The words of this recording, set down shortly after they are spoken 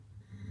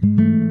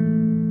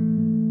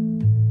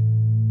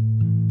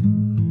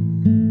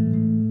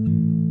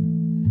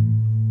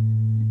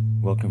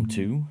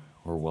to,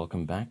 or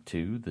welcome back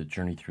to, the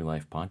Journey Through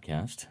Life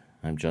podcast.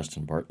 I'm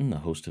Justin Barton, the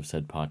host of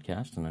said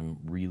podcast, and I'm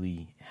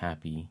really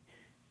happy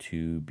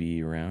to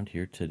be around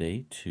here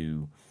today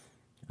to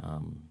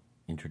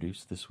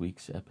introduce this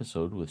week's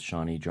episode with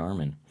Shani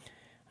Jarman.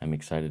 I'm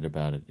excited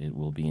about it. It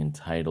will be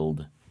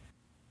entitled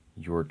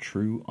Your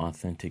True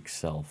Authentic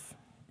Self,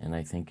 and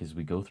I think as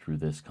we go through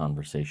this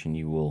conversation,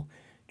 you will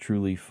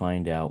truly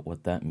find out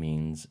what that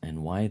means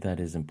and why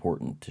that is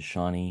important to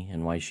Shani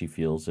and why she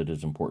feels it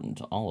is important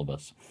to all of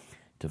us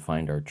to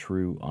find our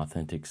true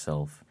authentic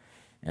self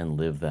and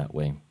live that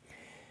way.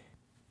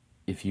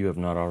 If you have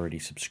not already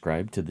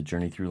subscribed to the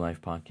Journey Through Life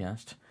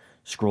podcast,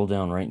 scroll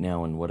down right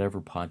now in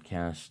whatever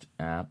podcast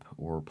app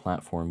or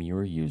platform you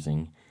are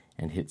using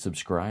and hit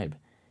subscribe,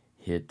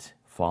 hit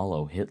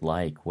follow, hit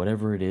like,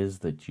 whatever it is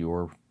that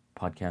your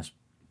podcast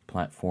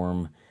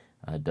platform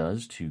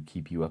does to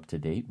keep you up to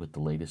date with the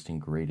latest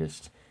and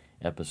greatest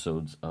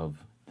episodes of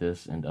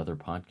this and other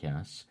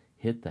podcasts.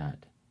 Hit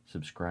that,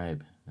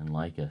 subscribe, and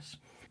like us.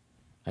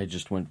 I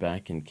just went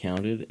back and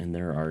counted, and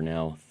there are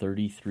now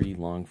 33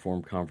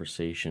 long-form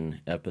conversation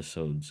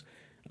episodes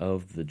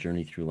of the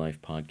Journey Through Life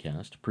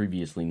podcast,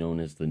 previously known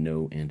as the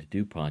Know and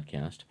Do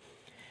podcast,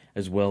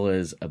 as well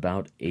as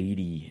about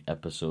 80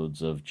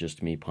 episodes of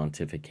just me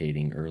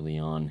pontificating early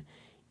on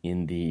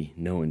in the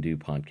Know and Do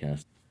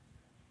podcast.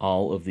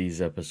 All of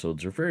these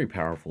episodes are very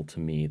powerful to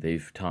me.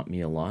 They've taught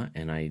me a lot,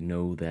 and I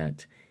know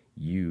that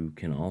you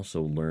can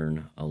also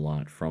learn a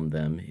lot from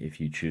them if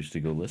you choose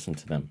to go listen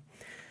to them.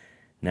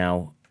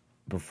 Now,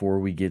 before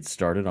we get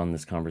started on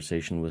this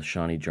conversation with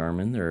Shani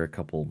Jarman, there are a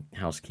couple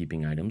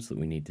housekeeping items that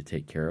we need to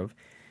take care of.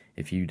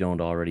 If you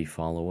don't already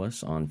follow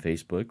us on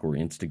Facebook or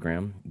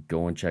Instagram,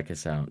 go and check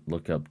us out.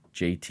 Look up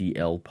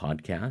JTL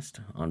Podcast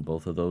on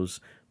both of those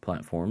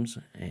platforms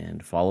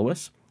and follow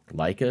us,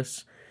 like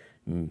us,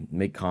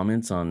 make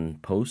comments on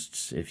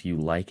posts. If you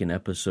like an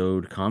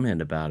episode,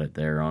 comment about it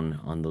there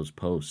on those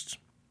posts.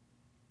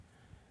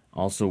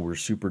 Also, we're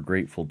super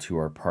grateful to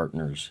our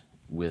partners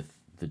with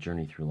the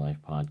Journey Through Life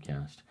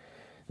podcast.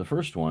 The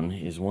first one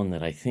is one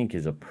that I think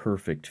is a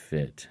perfect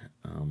fit.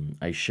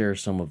 I share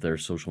some of their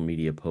social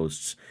media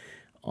posts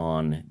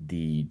on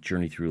the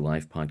Journey Through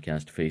Life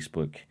podcast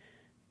Facebook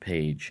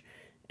page,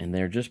 and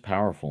they're just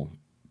powerful.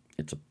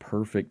 It's a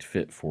perfect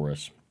fit for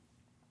us.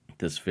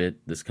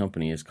 This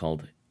company is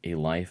called A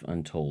Life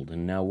Untold.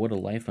 And now what A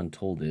Life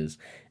Untold is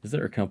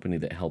they're a company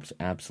that helps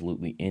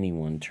absolutely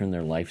anyone turn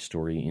their life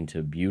story into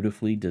a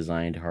beautifully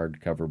designed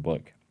hardcover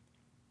book.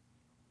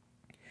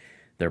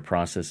 Their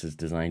process is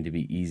designed to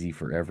be easy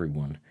for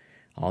everyone.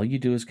 All you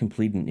do is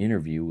complete an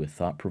interview with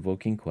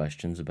thought-provoking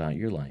questions about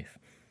your life.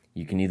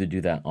 You can either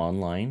do that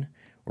online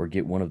or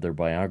get one of their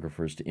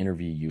biographers to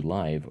interview you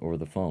live over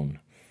the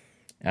phone.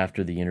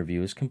 After the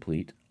interview is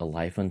complete, A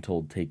Life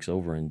Untold takes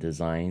over and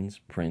designs,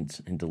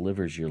 prints, and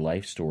delivers your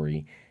life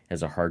story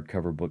as a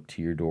hardcover book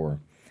to your door.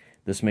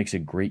 This makes a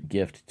great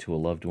gift to a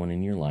loved one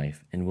in your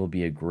life and will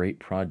be a great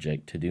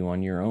project to do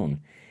on your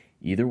own.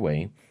 Either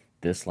way,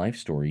 this life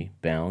story,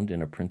 bound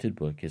in a printed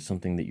book, is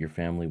something that your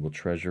family will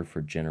treasure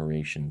for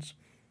generations.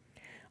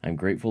 I'm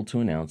grateful to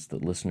announce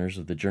that listeners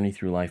of the Journey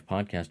Through Life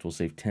podcast will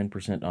save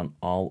 10% on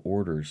all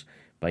orders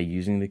by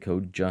using the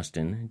code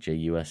JUSTIN,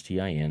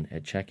 Justin,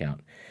 at checkout.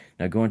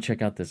 Now go and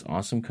check out this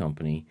awesome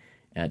company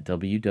at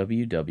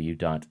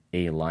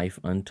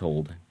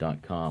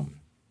www.alifeuntold.com.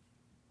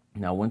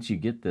 Now once you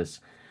get this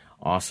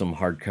awesome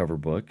hardcover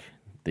book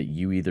that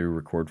you either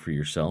record for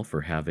yourself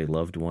or have a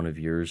loved one of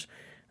yours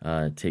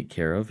take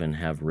care of and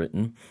have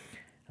written,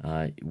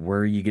 where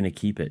are you going to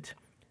keep it?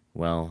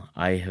 Well,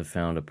 I have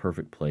found a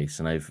perfect place,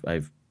 and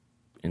I've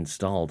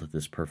installed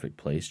this perfect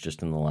place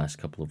just in the last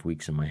couple of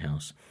weeks in my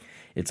house.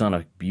 It's on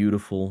a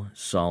beautiful,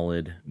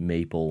 solid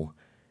maple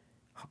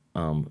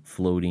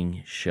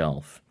floating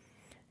shelf,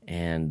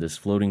 and this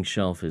floating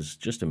shelf is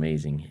just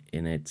amazing,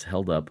 and it's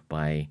held up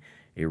by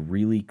a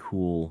really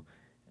cool,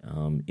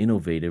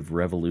 innovative,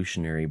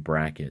 revolutionary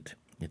bracket.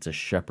 It's a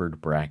Shepherd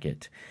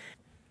bracket.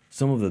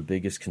 Some of the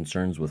biggest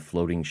concerns with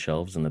floating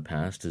shelves in the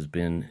past has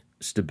been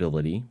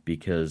stability,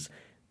 because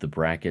the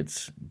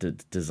brackets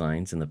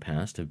designs in the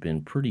past have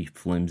been pretty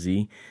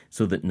flimsy,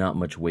 so that not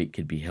much weight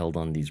could be held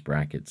on these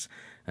brackets.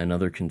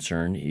 Another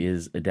concern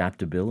is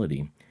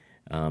adaptability.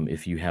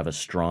 If you have a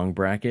strong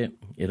bracket,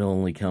 it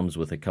only comes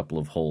with a couple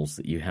of holes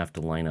that you have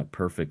to line up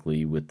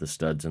perfectly with the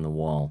studs in the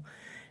wall,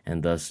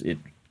 and thus it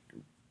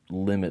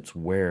limits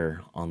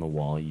where on the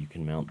wall you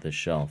can mount this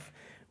shelf.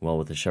 Well,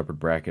 with the Shepherd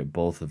bracket,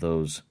 both of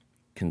those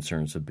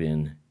concerns have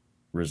been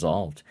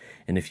resolved.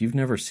 And if you've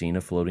never seen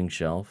a floating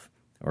shelf,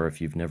 or if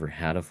you've never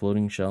had a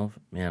floating shelf,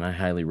 man, I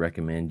highly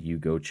recommend you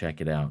go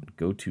check it out.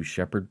 Go to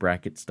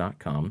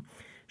shepherdbrackets.com.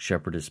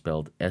 Shepherd is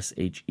spelled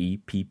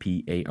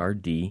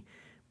Sheppard,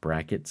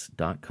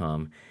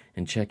 brackets.com,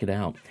 and check it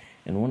out.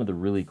 And one of the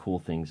really cool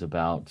things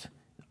about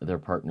their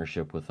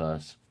partnership with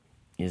us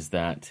is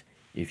that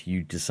if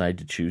you decide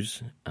to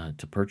choose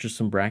to purchase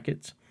some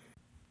brackets,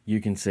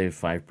 you can save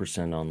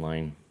 5%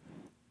 online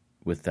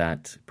with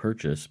that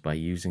purchase by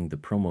using the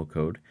promo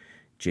code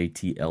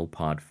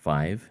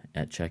JTLPOD5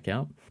 at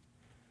checkout.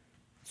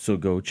 So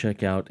go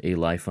check out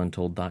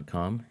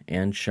alifeuntold.com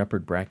and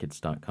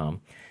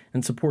shepherdbrackets.com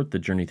and support the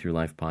Journey Through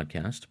Life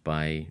podcast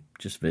by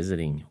just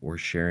visiting or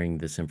sharing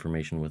this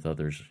information with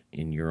others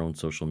in your own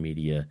social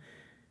media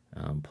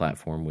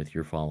platform with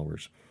your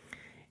followers.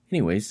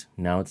 Anyways,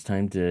 now it's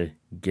time to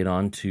get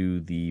on to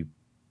the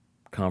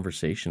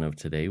conversation of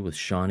today with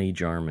Shawnee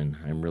Jarman.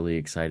 I'm really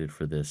excited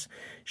for this.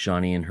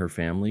 Shawnee and her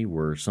family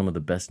were some of the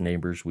best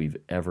neighbors we've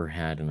ever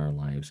had in our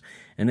lives,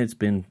 and it's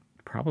been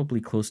probably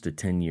close to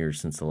 10 years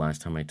since the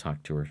last time I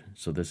talked to her.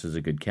 So this is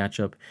a good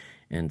catch-up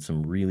and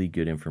some really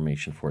good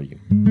information for you.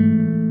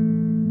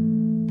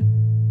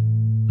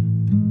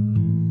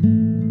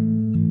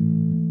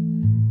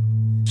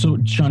 So,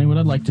 Shawnee, what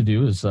I'd like to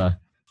do is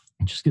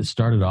just get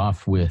started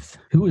off with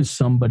who is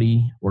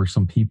somebody or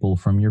some people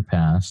from your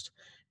past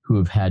who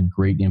have had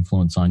great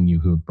influence on you,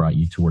 who have brought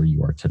you to where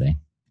you are today?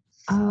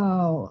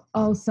 Oh,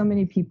 so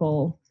many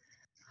people.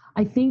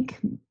 I think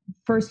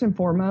first and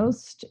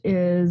foremost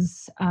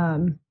is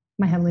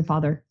my Heavenly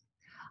Father.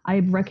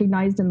 I've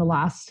recognized in the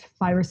last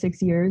 5 or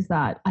 6 years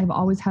that I've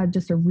always had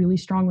just a really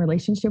strong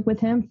relationship with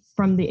him.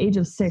 From the age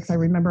of 6, I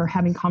remember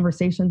having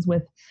conversations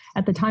with,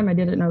 at the time I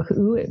didn't know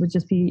who, it would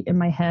just be in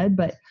my head.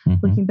 But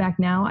looking back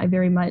now, I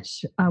very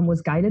much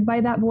was guided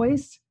by that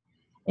voice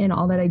in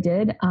all that I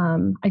did.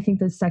 I think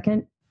the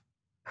second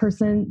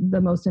person,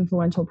 the most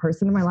influential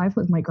person in my life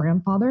was my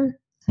grandfather.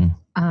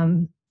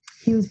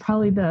 He was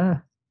probably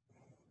the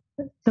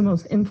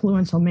most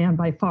influential man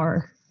by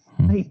far.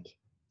 Like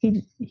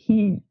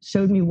he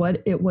showed me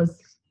what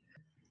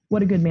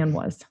a good man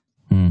was.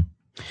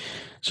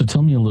 So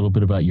tell me a little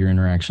bit about your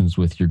interactions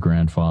with your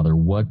grandfather.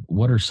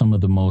 What are some of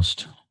the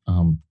most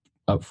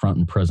upfront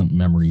and present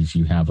memories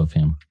you have of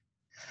him?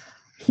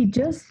 He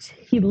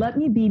let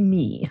me be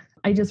me.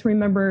 I just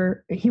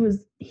remember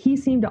he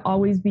seemed to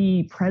always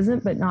be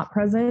present, but not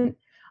present.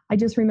 I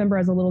just remember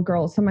as a little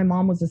girl, so my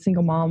mom was a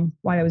single mom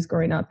while I was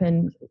growing up,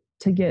 and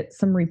to get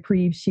some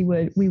reprieve,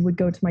 we would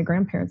go to my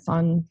grandparents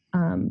on,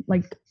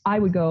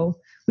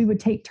 we would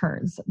take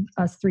turns.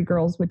 Us 3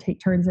 girls would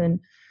take turns. And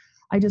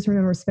I just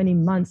remember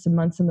spending months and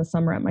months in the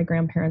summer at my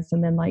grandparents,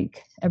 and then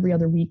like every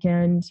other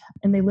weekend.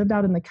 And they lived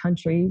out in the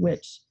country,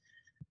 which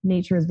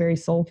nature is very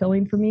soul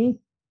filling for me.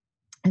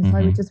 And so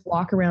I would just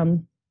walk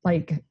around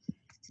like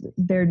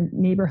their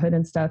neighborhood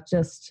and stuff.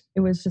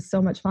 It was just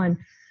so much fun.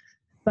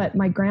 But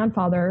my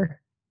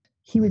grandfather,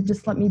 he would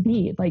just let me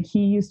be. Like, he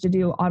used to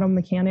do auto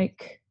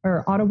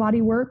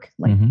body work,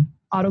 like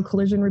auto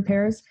collision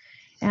repairs.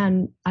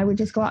 And I would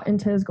just go out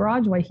into his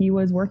garage while he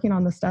was working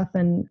on the stuff,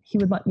 and he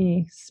would let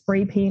me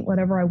spray paint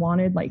whatever I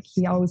wanted. Like,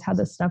 he always had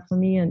this stuff for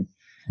me. And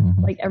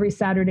like every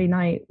Saturday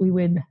night we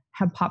would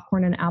have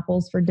popcorn and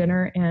apples for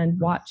dinner and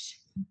watch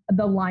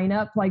the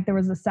lineup. Like, there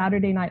was a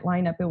Saturday night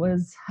lineup. It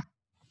was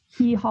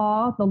Hee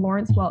Haw, The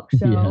Lawrence Welk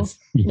Show,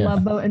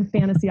 Love Boat, and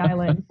Fantasy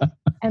Island.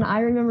 And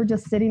I remember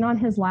just sitting on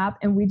his lap,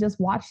 and we just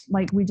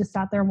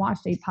sat there and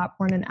watched, ate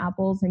popcorn and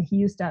apples. And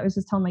I was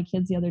just telling my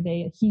kids the other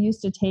day, he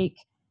used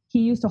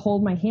to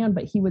hold my hand,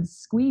 but he would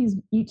squeeze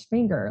each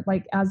finger.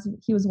 Like, as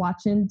he was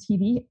watching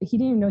TV, he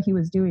didn't even know he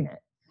was doing it.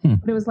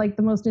 But it was like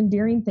the most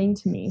endearing thing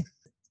to me.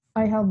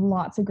 I have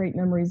lots of great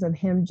memories of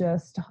him.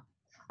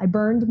 I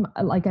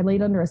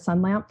laid under a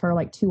sun lamp for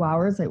like 2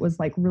 hours. It was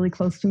like really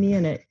close to me,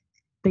 and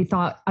they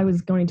thought I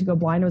was going to go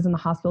blind. I was in the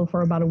hospital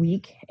for about a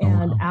week.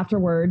 And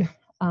afterward,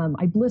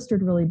 I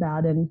blistered really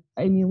bad. And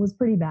I mean, it was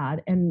pretty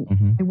bad.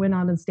 And I went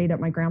out and stayed at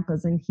my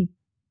grandpa's, and he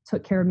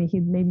took care of me. He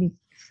made me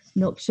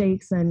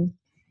milkshakes, and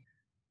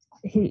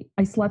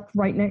I slept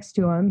right next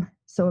to him.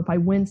 So if I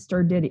winced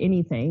or did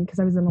anything, because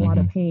I was in a lot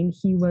of pain,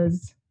 he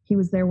was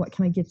there. What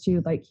can I get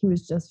you? Like, he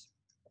was just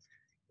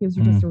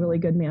a really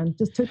good man.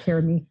 Just took care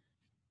of me.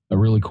 A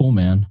really cool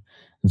man.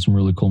 And some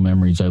really cool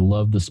memories. I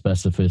love the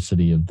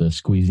specificity of the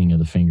squeezing of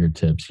the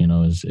fingertips,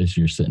 as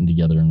you're sitting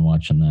together and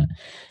watching that.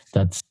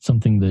 That's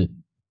something that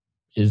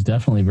is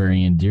definitely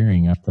very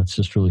endearing. That's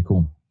just really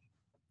cool.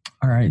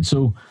 All right.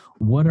 So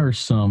what are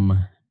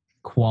some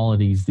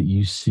qualities that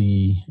you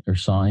see or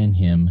saw in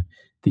him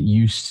that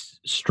you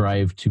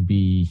strive to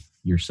be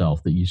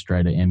yourself, that you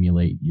strive to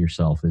emulate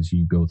yourself as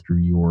you go through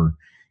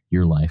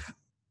your life?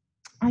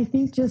 I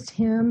think just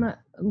him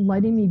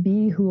letting me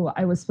be who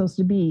I was supposed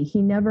to be.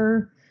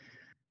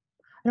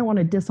 I don't want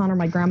to dishonor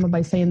my grandma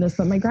by saying this,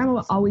 but my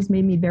grandma always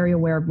made me very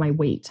aware of my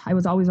weight. I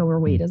was always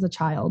overweight as a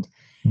child,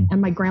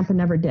 and my grandpa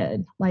never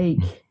did. Like,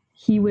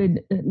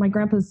 my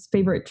grandpa's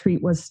favorite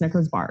treat was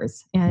Snickers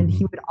bars, and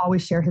he would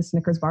always share his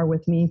Snickers bar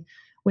with me,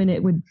 when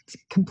it would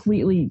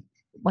completely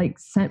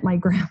send my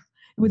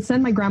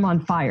grandma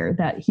on fire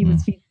that he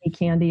was feeding me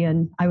candy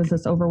and I was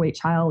this overweight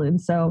child. And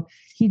so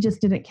he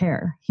just didn't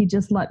care. He'd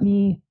let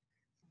me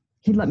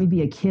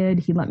be a kid.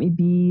 He let me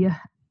be.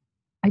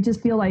 I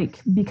just feel like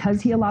because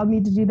he allowed me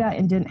to do that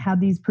and didn't have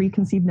these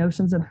preconceived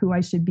notions of who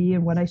I should be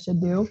and what I should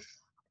do,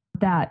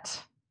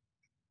 that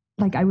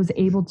I was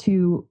able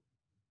to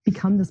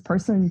become this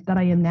person that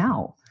I am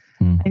now.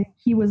 And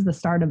he was the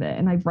start of it.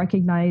 And I've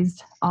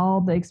recognized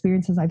all the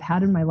experiences I've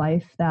had in my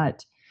life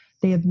that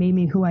they have made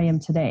me who I am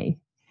today.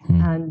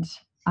 And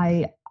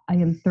I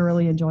am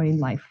thoroughly enjoying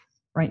life.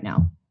 right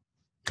now.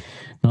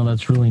 No,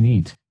 that's really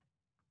neat.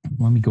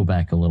 Let me go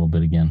back a little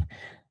bit again.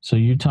 So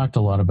you talked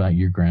a lot about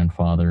your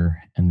grandfather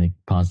and the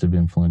positive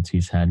influence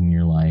he's had in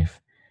your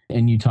life.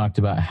 And you talked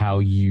about how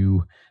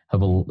you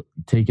have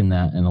taken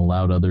that and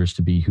allowed others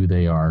to be who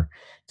they are.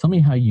 Tell me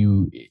how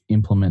you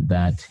implement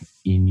that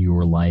in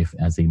your life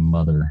as a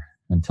mother,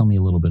 and tell me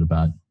a little bit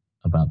about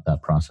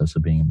that process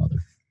of being a mother.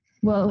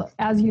 Well,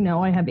 as you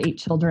know, I have 8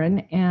 children,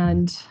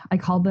 and I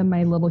call them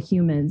my little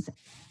humans.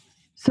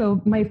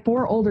 So my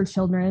 4 older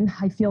children,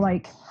 I feel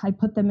like I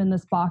put them in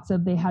this box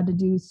of they had to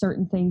do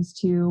certain things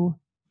to,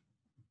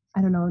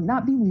 I don't know,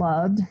 not be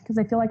loved, because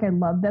I feel like I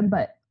love them,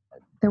 but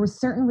there were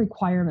certain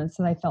requirements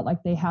that I felt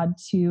like they had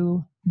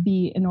to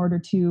be in order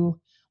to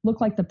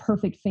look like the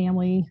perfect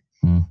family,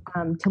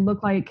 to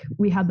look like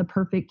we had the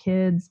perfect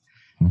kids,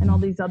 and all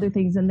these other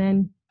things. And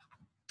then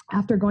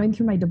after going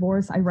through my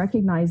divorce, I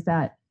recognized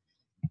that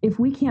if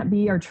we can't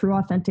be our true,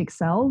 authentic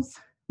selves,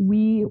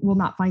 we will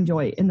not find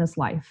joy in this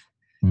life.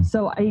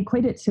 So I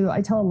equate it to,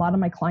 I tell a lot of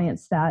my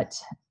clients that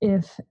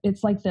if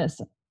it's like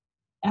this,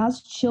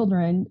 as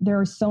children, there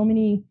are so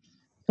many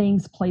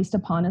things placed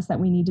upon us that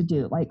we need to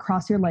do, like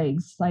cross your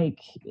legs, like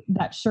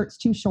that shirt's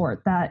too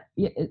short, that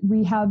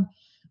we have,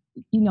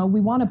 we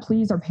want to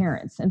please our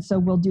parents. And so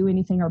we'll do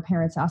anything our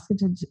parents ask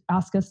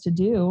us to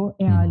do.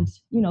 And,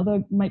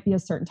 there might be a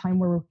certain time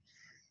where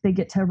they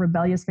get to a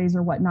rebellious phase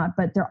or whatnot,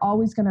 but they're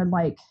always going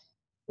to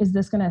is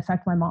this going to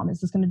affect my mom? Is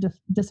this going to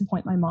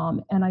disappoint my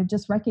mom? And I've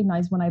just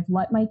recognized when I've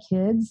let my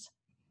kids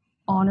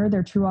honor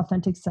their true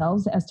authentic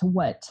selves as to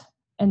what,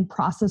 and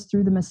process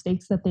through the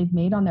mistakes that they've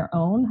made on their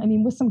own. I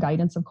mean, with some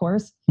guidance, of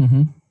course,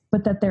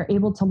 but that they're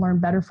able to learn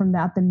better from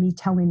that than me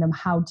telling them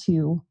how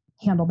to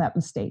handle that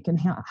mistake and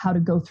how to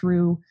go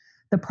through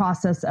the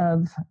process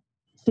of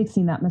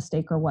fixing that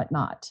mistake or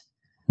whatnot.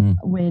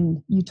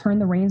 When you turn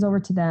the reins over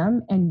to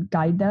them and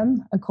guide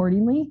them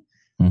accordingly,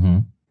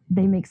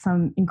 they make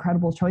some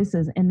incredible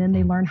choices, and then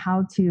they learn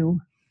how to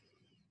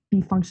be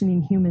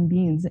functioning human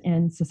beings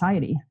in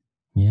society.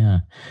 Yeah.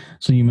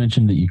 So you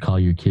mentioned that you call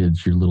your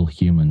kids your little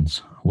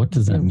humans. What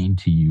does that mean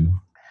to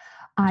you?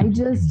 I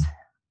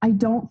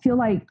feel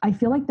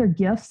like they're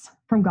gifts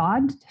from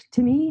God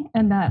to me,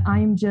 and that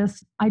I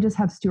just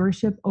have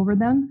stewardship over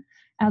them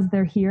as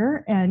they're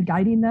here and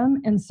guiding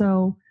them. And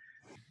so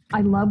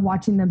I love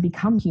watching them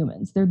become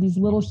humans. They're these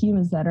little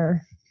humans that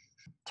are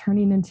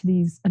turning into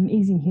these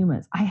amazing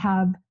humans.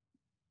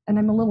 And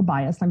I'm a little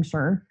biased, I'm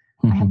sure.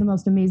 I have the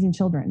most amazing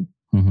children.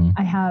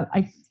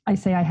 I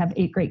say I have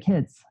 8 great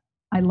kids.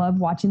 I love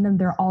watching them.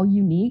 They're all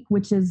unique,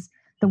 which is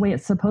the way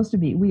it's supposed to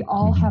be. We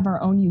all have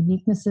our own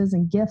uniquenesses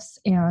and gifts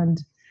and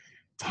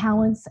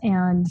talents.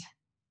 And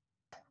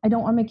I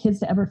don't want my kids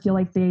to ever feel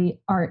like they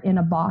are in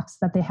a box,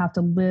 that they have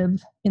to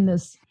live in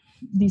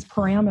these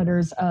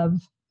parameters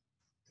of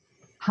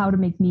how to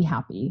make me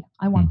happy.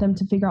 I want them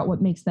to figure out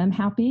what makes them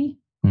happy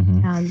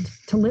and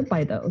to live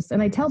by those. And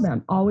I tell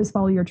them, always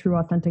follow your true,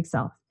 authentic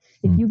self.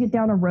 If you get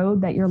down a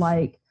road that you're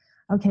like,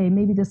 okay,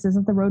 maybe this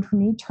isn't the road for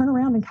me, turn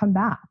around and come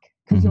back,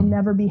 because you'll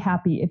never be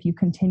happy if you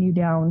continue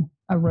down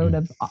a road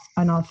of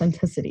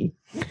inauthenticity.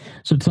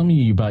 So tell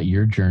me about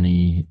your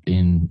journey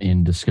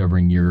in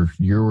discovering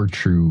your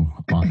true,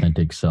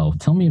 authentic self.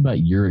 Tell me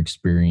about your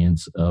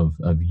experience of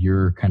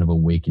your kind of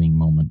awakening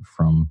moment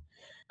from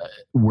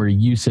where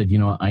you said,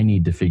 I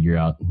need to figure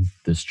out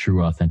this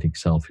true, authentic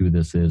self, who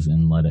this is,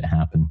 and let it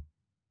happen.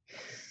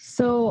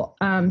 So,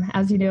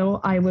 as you know,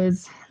 I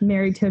was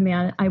married to a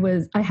man.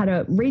 I had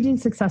a raging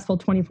successful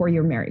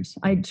 24-year marriage.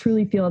 I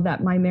truly feel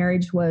that my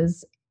marriage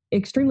was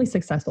extremely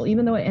successful,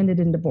 even though it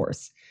ended in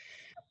divorce.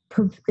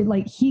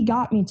 He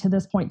got me to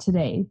this point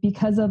today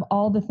because of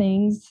all the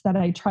things that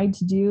I tried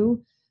to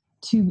do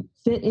to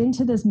fit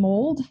into this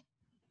mold.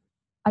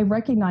 I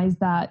recognized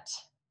that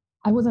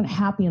I wasn't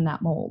happy in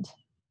that mold.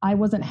 I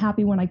wasn't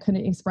happy when I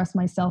couldn't express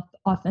myself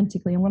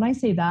authentically. And when I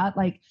say that,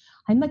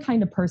 I'm the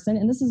kind of person,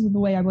 and this is the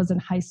way I was in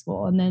high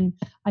school. And then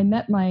I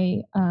met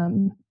my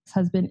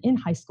husband in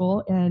high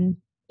school, and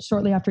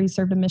shortly after he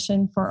served a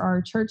mission for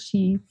our church,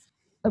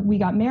 we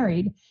got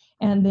married,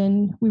 and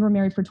then we were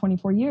married for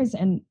 24 years.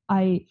 And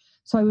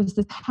so I was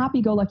this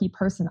happy-go-lucky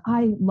person.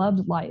 I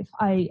loved life.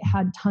 I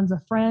had tons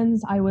of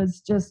friends.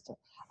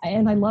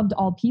 And I loved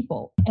all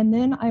people. And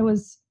then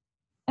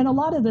and a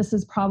lot of this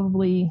is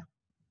probably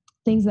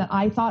things that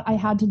I thought I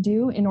had to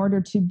do in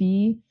order to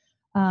be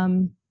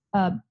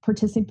a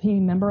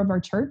participating member of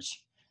our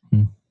church.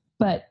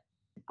 But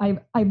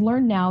I've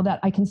learned now that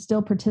I can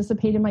still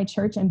participate in my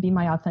church and be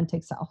my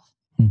authentic self.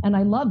 And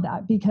I love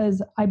that,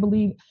 because I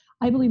believe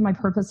my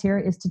purpose here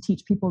is to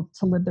teach people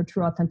to live their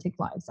true, authentic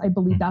lives. I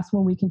believe that's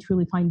when we can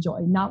truly find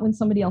joy, not when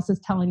somebody else is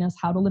telling us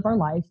how to live our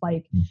life.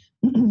 Like,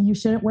 you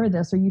shouldn't wear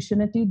this, or you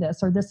shouldn't do this,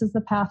 or this is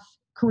the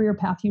career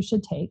path you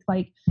should take.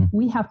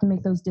 We have to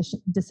make those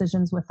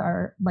decisions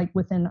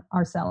within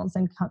ourselves,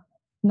 and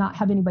not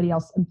have anybody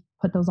else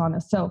put those on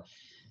us. So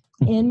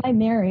in my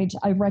marriage,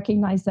 I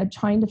recognized that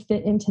trying to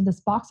fit into this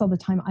box all the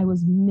time, I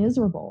was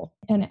miserable.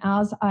 And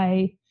as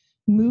I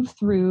moved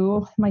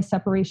through my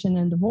separation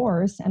and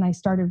divorce, and I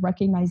started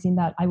recognizing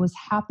that I was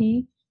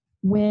happy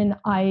when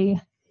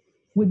I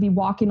would be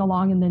walking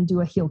along and then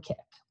do a heel kick,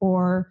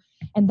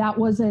 and that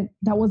wasn't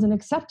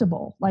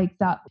acceptable. Like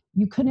that,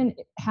 you couldn't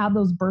have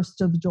those bursts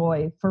of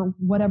joy for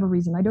whatever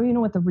reason. I don't even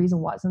know what the reason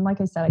was. And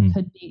like I said,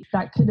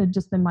 that could have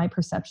just been my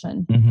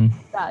perception,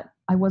 that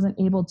I wasn't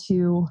able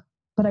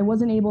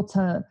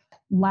to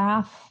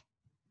laugh.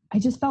 I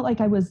just felt like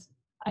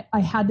I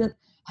had to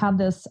have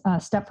this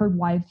Stepford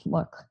wife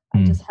look.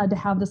 I just had to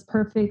have this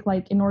perfect,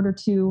 like, in order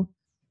to,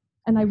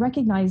 and I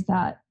recognized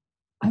that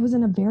I was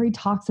in a very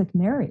toxic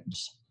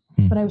marriage,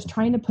 but I was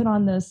trying to put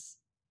on this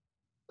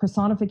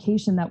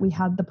personification that we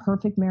had the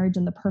perfect marriage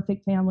and the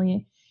perfect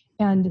family.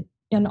 And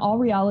in all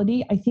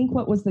reality, I think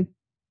what was the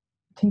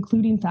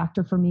concluding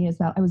factor for me is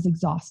that I was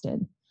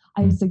exhausted.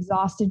 I was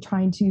exhausted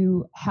trying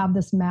to have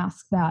this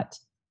mask that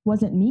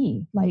wasn't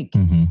me. Like,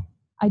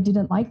 I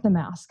didn't like the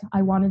mask.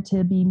 I wanted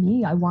to be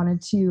me. I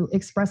wanted to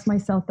express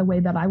myself the way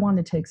that I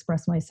wanted to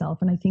express myself.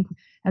 And I think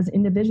as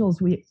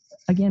individuals, we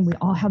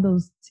all have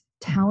those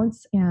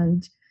talents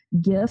and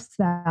gifts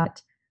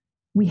that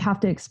we have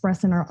to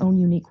express in our own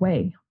unique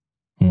way,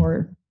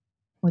 or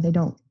they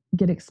don't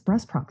get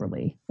expressed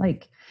properly.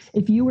 Like,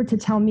 if you were to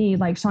tell me,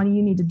 like, Shawnee,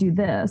 you need to do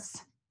this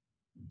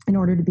in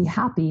order to be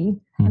happy.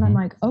 And I'm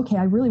like, okay,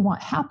 I really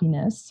want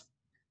happiness.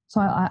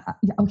 So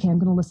okay, I'm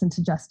going to listen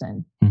to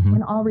Justin.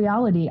 In all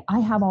reality, I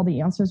have all the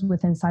answers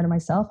within inside of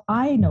myself.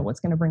 I know what's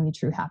going to bring me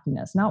true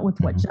happiness, not with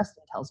what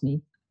Justin tells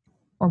me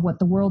or what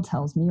the world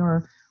tells me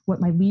or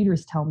what my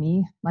leaders tell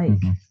me. Like,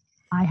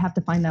 I have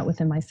to find that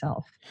within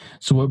myself.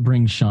 So what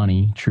brings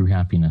Shawnee true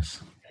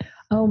happiness?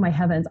 Oh my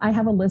heavens. I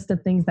have a list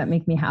of things that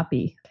make me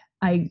happy.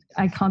 I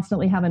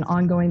constantly have an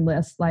ongoing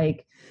list,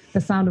 like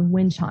the sound of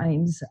wind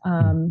chimes,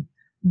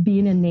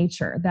 being in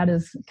nature. That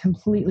is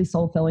completely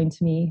soul-filling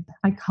to me.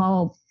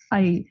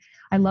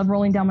 I love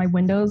rolling down my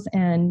windows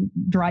and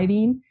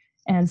driving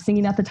and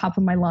singing at the top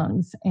of my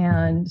lungs.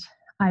 And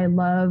I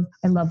love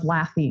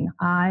laughing.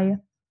 I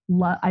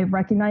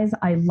recognize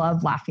I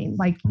love laughing.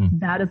 Like,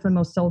 that is the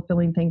most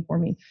soul-filling thing for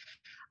me.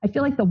 I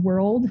feel like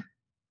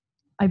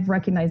I've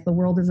recognized the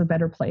world is a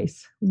better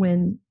place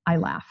when I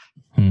laugh.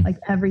 Like,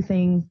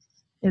 everything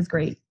is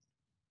great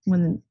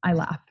when I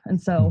laugh.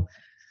 And so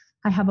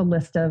I have a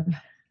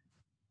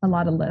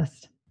lot of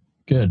lists.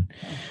 Good.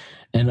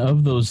 And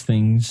of those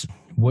things,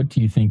 what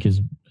do you think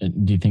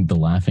the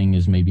laughing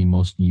is maybe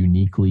most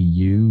uniquely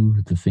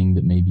you, the thing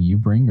that maybe you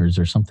bring, or is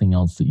there something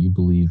else that you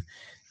believe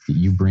that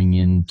you bring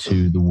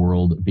into the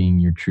world being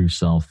your true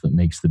self that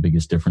makes the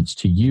biggest difference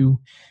to you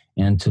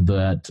and to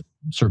that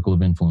circle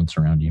of influence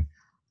around you?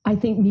 I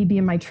think me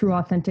being my true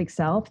authentic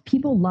self,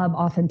 people love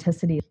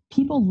authenticity.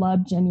 People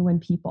love genuine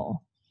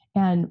people.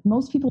 And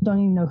most people don't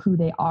even know who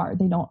they are.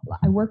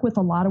 I work with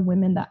a lot of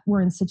women that were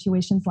in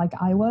situations like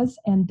I was,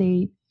 and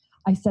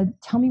I said,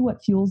 tell me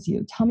what fuels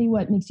you. Tell me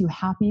what makes you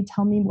happy.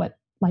 Tell me what,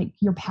 like,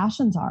 your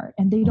passions are.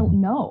 And they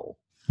don't know.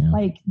 Yeah.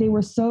 Like, they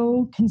were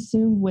so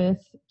consumed with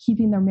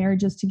keeping their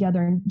marriages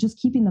together and just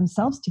keeping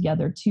themselves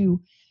together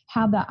to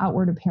have that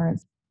outward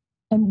appearance.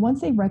 And once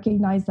they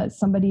recognize that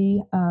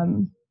somebody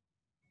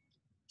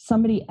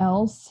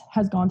else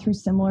has gone through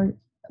similar,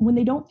 when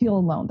they don't feel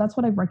alone, that's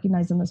what I've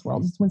recognized in this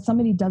world, is when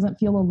somebody doesn't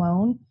feel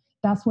alone,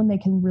 that's when they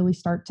can really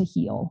start to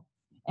heal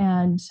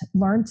and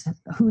learn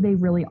who they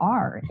really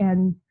are.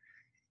 And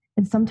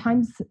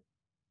sometimes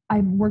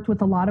I've worked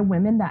with a lot of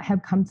women that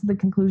have come to the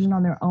conclusion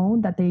on their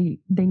own that they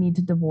need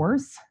to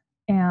divorce.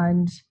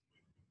 And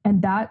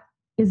that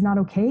is not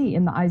okay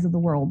in the eyes of the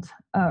world,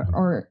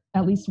 or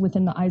at least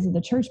within the eyes of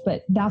the church.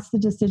 But that's the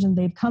decision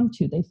they've come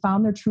to. They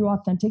found their true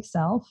authentic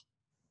self,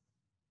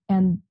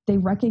 and they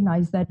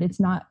recognize that it's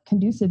not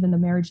conducive in the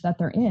marriage that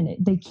they're in.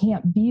 They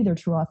can't be their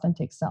true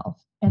authentic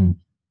self. And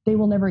they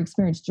will never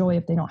experience joy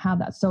if they don't have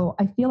that. So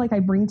I feel like I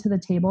bring to the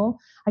table,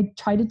 I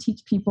try to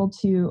teach people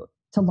to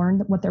learn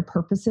what their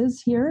purpose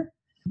is here.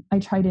 I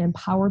try to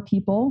empower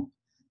people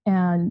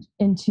and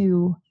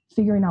into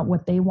figuring out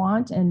what they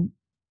want and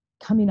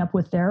coming up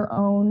with their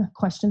own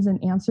questions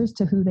and answers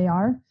to who they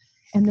are,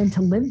 and then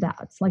to live that.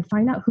 It's like,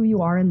 find out who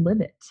you are and live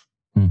it.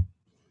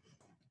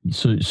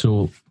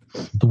 So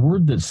the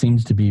word that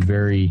seems to be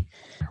very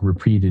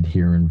repeated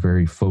here and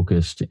very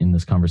focused in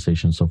this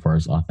conversation so far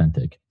is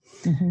authentic.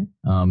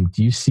 Do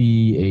you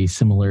see a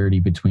similarity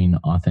between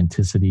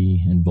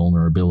authenticity and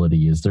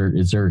vulnerability? Is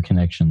there a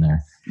connection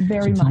there?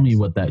 Very much. Tell me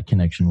what that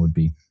connection would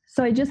be.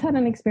 So I just had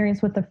an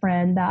experience with a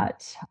friend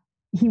that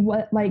he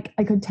was like,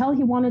 I could tell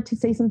he wanted to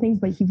say some things,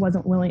 but he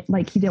wasn't willing.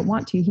 Like, he didn't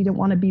want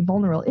to be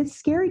vulnerable. It's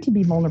scary to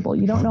be vulnerable.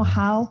 You don't know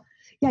how.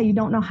 Yeah, you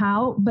don't know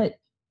how, but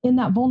in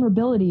that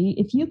vulnerability,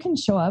 if you can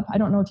show up, I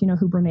don't know if you know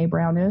who Brene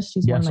Brown is.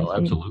 She's one of my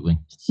favorite. Absolutely.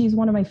 She's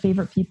one of my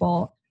favorite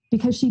people,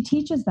 because she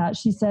teaches that.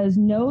 She says,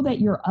 know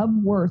that you're of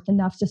worth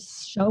enough to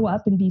show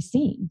up and be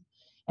seen.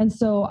 And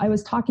so I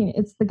was talking,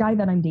 it's the guy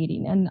that I'm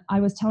dating. And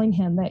I was telling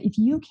him that if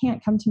you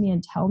can't come to me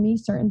and tell me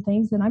certain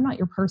things, then I'm not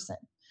your person.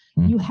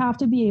 You have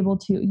to be able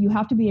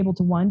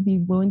to, one, be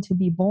willing to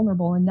be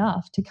vulnerable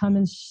enough to come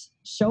and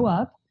show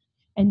up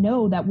and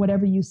know that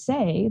whatever you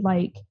say,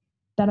 like,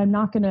 that I'm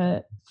not going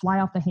to fly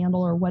off the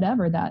handle or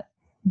whatever, that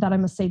that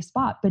I'm a safe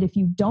spot. But if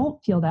you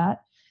don't feel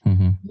that,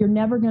 Mm-hmm. you're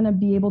never going to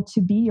be able to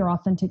be your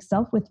authentic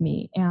self with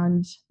me.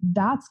 And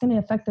that's going to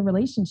affect the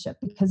relationship,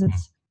 because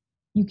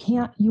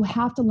you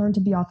have to learn to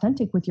be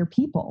authentic with your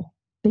people.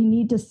 They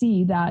need to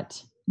see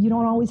that you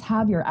don't always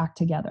have your act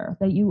together,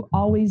 that you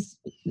always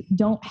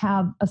don't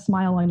have a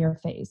smile on your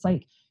face.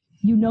 Like,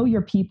 you know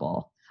your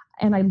people.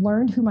 And I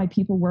learned who my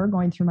people were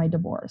going through my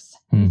divorce.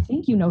 You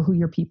think you know who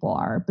your people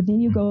are, but then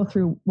you go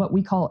through what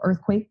we call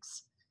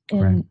earthquakes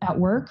at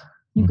work.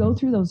 You go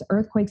through those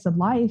earthquakes of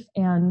life,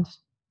 and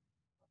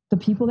the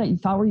people that you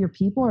thought were your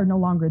people are no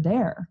longer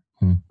there.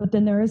 But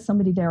then there is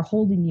somebody there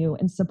holding you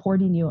and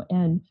supporting you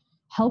and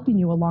helping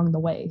you along the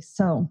way.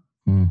 So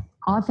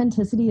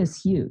authenticity is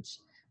huge,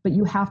 but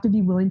you have to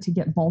be willing to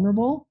get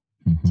vulnerable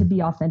to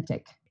be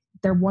authentic.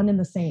 They're one and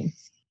the same.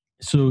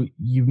 So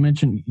you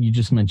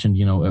just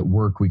mentioned, at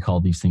work, we call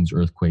these things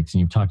earthquakes,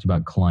 and you've talked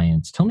about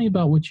clients. Tell me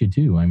about what you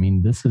do. I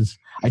mean,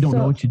 I don't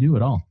know what you do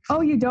at all. Oh,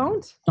 you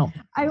don't? No.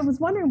 I was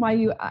wondering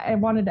I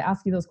wanted to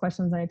ask you those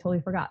questions, and I totally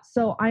forgot.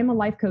 So I'm a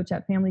life coach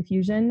at Family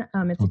Fusion.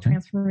 It's a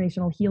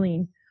transformational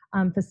healing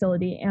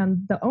facility. And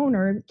the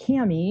owner,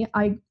 Cami,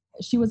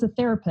 she was a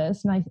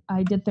therapist, and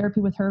I did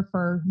therapy with her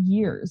for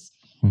years.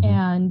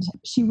 And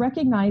she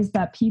recognized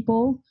that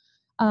people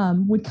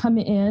would come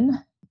in,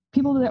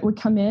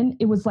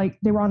 it was like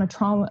they were on a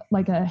trauma,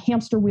 like a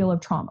hamster wheel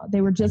of trauma. They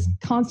were just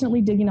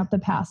constantly digging up the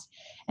past,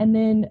 and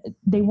then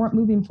they weren't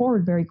moving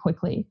forward very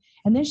quickly.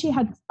 And then she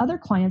had other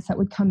clients that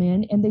would come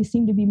in, and they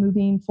seemed to be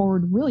moving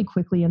forward really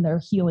quickly in their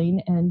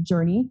healing and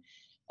journey,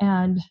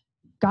 and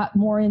got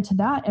more into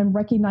that and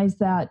recognized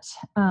that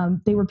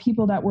they were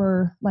people that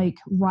were like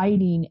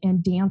writing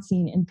and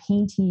dancing and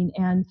painting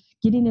and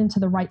getting into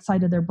the right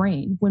side of their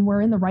brain. When we're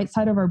in the right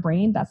side of our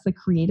brain, that's the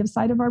creative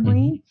side of our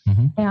brain.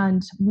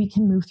 And we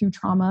can move through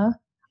trauma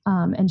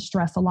and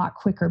stress a lot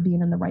quicker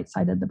being in the right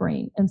side of the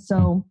brain. And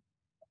so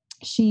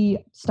she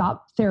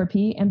stopped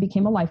therapy and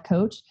became a life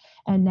coach.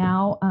 And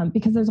now,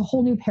 because there's a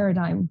whole new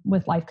paradigm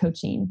with life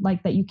coaching,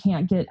 like that you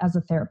can't get as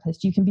a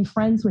therapist. You can be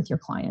friends with your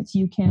clients.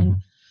 You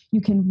can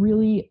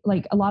really,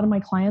 like a lot of my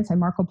clients, I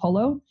Marco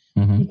Polo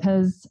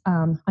because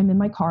I'm in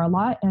my car a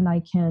lot, and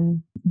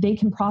they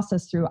can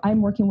process through.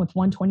 I'm working with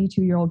one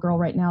 22-year-old girl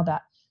right now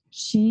that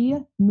she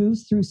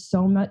moves through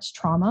so much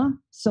trauma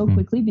so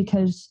quickly,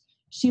 because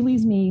she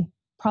leaves me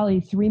probably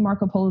 3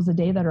 Marco Polos a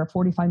day that are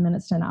 45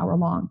 minutes to an hour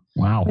long.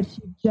 Wow. But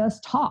she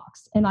just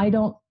talks. And I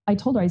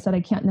told her, I said,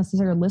 I can't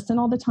necessarily listen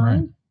all the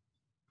time,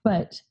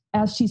 but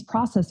as she's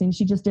processing,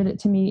 she just did it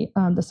to me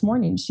this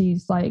morning.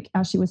 She's like,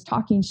 as she was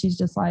talking, she's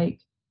just like,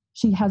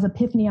 she has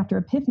epiphany after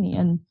epiphany.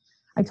 And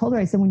I told her,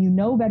 I said, when you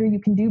know better, you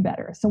can do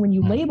better. So when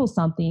you label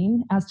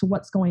something as to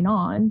what's going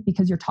on,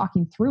 because you're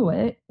talking through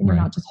it and you're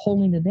not just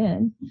holding it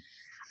in,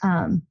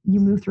 you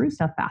move through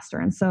stuff faster.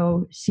 And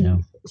so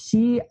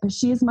she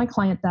is my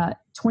client that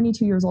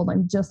 22 years old.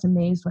 I'm just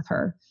amazed with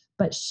her,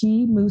 but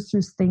she moves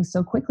through things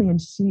so quickly. And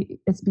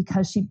it's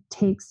because she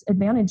takes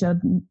advantage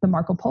of the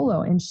Marco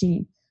Polo, and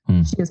she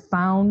has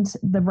found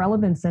the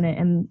relevance in it,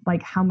 and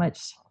like how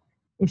much,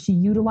 if she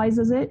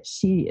utilizes it,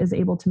 she is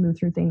able to move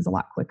through things a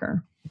lot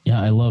quicker.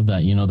 Yeah, I love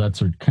that.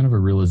 That's kind of a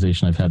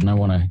realization I've had. And I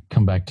want to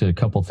come back to a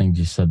couple things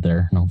you said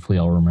there, and hopefully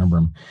I'll remember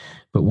them.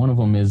 But one of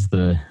them is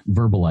the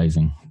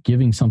verbalizing,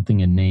 giving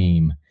something a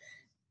name,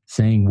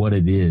 saying what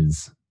it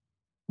is,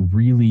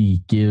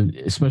 really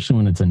especially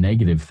when it's a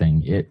negative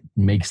thing, it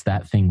makes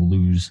that thing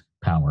lose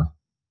power.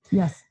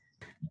 Yes.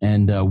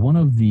 And one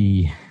of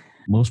the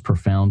most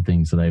profound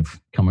things that I've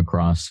come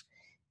across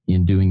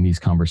in doing these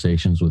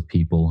conversations with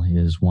people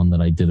is one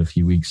that I did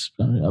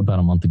about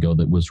a month ago,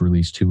 that was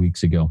released 2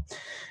 weeks ago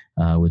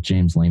with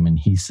James Lehman.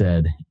 He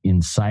said,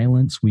 in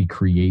silence, we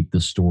create the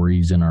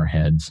stories in our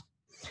heads.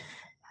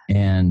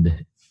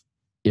 And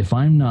if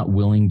I'm not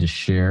willing to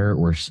share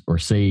or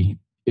say,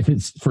 if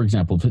it's, for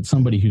example, if it's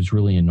somebody who's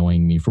really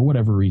annoying me for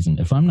whatever reason,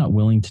 if I'm not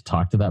willing to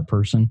talk to that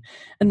person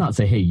and not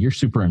say, hey, you're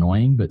super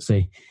annoying, but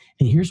say,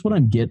 hey, here's what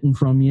I'm getting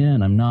from you,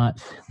 and I'm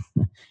not,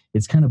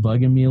 it's kind of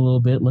bugging me a little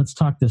bit. Let's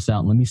talk this out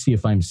and let me see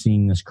if I'm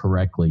seeing this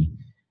correctly.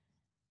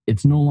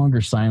 It's no longer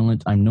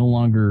silent. I'm no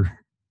longer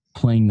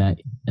playing that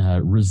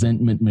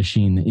resentment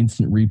machine, the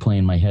instant replay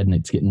in my head, and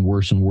it's getting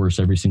worse and worse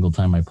every single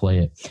time I play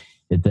it.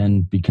 It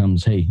then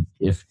becomes, hey,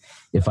 if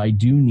I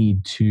do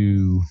need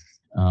to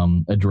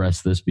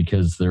address this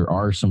because there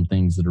are some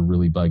things that are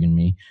really bugging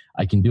me,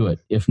 I can do it.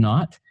 If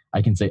not,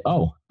 I can say,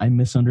 oh, I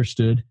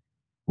misunderstood.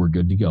 We're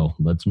good to go.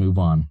 Let's move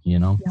on,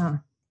 Yeah.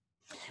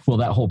 Well,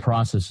 that whole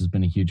process has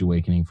been a huge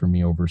awakening for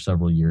me over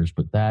several years,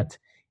 but that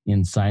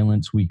in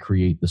silence, we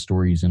create the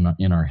stories in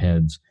our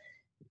heads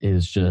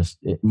is just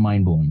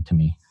mind-blowing to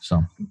me.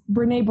 So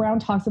Brene Brown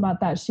talks about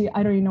that.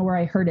 I don't even know where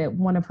I heard it.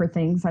 One of her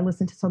things, I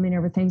listened to so many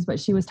of her things, but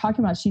she was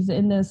talking about, she's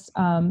in this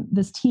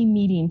team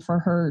meeting for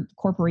her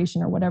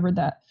corporation or whatever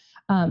that,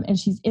 and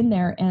she's in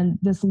there, and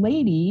this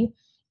lady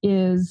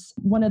is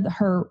one of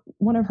her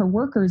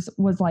workers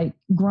was like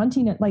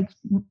grunting at, like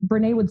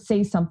Brene would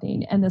say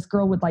something and this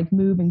girl would like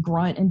move and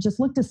grunt and just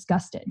look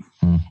disgusted.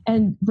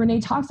 And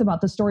Brene talks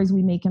about the stories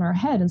we make in our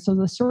head. And so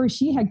the story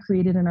she had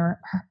created in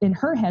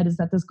her head is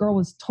that this girl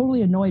was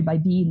totally annoyed by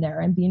being there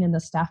and being in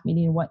the staff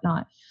meeting and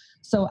whatnot.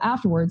 So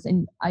afterwards,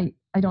 and I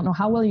don't know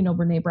how well you know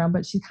Brene Brown,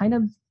 but she's kind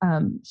of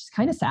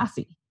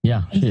sassy.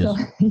 Yeah, she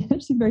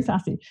is. She's very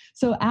sassy.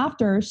 So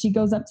after, she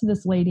goes up to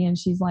this lady and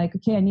she's like,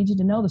 okay, I need you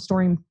to know the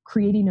story I'm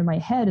creating in my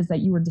head is that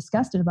you were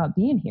disgusted about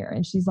being here.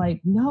 And she's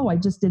like, no, I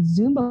just did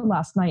Zumba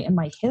last night and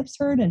my hips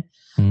hurt. And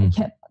I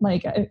kept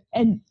like,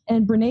 and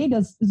Brene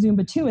does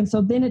Zumba too. And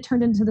so then it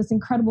turned into this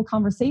incredible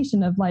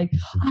conversation of like,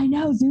 I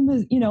know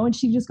Zumba, and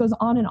she just goes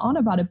on and on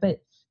about it. But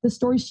the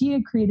story she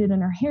had created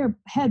in her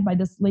head by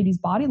this lady's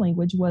body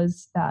language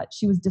was that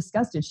she was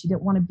disgusted. She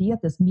didn't want to be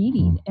at this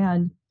meeting.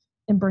 And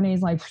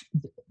Brene's like,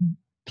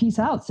 peace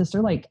out,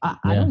 sister. Like,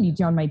 I don't need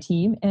you on my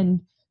team.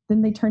 And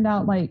then they turned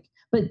out like,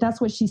 but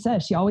that's what she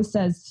says. She always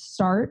says,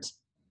 start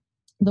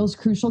those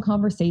crucial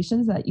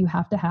conversations that you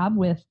have to have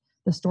with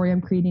the story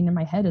I'm creating in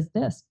my head is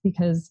this,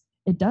 because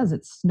it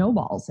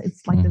snowballs.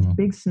 It's like this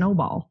big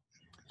snowball.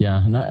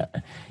 Yeah. And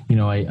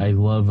I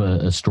love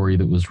a story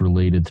that was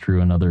related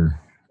through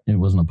it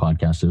wasn't a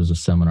podcast, it was a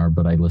seminar,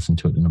 but I listened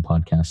to it in a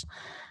podcast.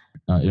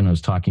 And I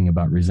was talking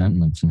about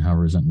resentments and how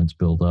resentments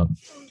build up.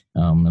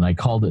 And I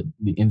called it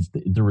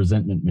the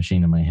resentment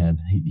machine in my head.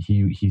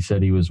 He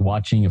said he was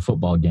watching a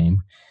football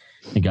game.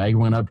 The guy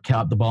went up,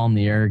 caught the ball in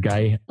the air,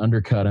 guy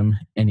undercut him,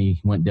 and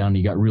he went down,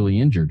 he got really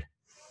injured.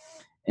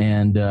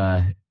 And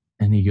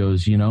he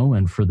goes,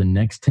 and for the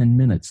next 10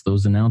 minutes,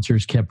 those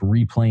announcers kept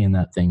replaying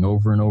that thing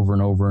over and over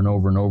and over and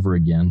over and over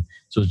again.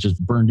 So it's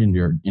just burned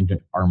into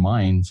our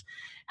minds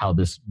how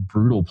this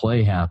brutal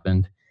play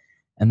happened.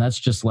 And that's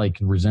just like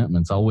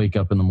resentments. I'll wake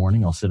up in the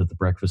morning, I'll sit at the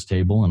breakfast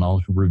table and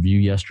I'll review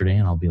yesterday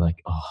and I'll be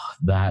like, oh,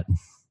 that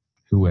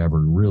whoever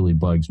really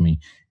bugs me,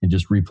 and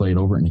just replay it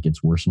over, and it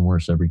gets worse and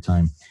worse every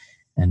time.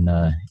 And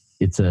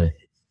it's a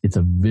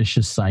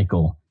vicious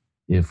cycle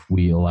if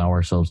we allow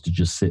ourselves to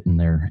just sit in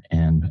there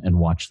and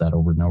watch that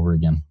over and over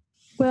again.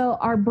 Well,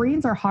 our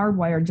brains are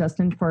hardwired,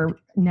 Justin, for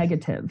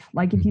negative.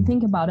 Like if you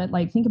think about it,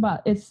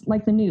 it's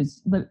like the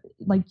news.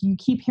 Like you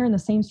keep hearing the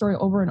same story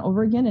over and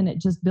over again, and it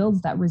just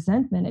builds that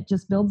resentment. It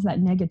just builds that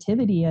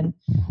negativity. And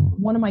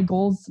one of my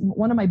goals,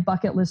 one of my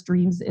bucket list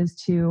dreams is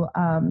to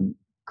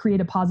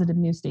create a positive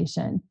news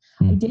station.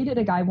 I dated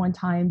a guy one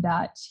time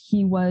that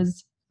he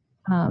was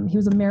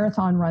a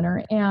marathon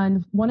runner,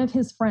 and one of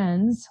his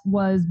friends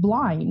was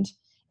blind,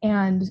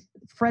 and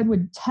Fred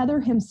would tether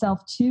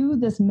himself to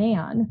this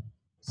man.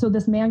 So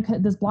this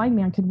blind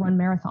man could run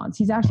marathons.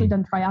 He's actually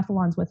done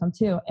triathlons with him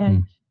too.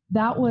 And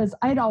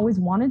I'd always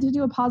wanted to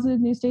do a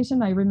positive news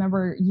station. I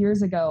remember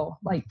years ago,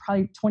 like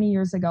probably 20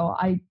 years ago,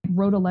 I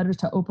wrote a letter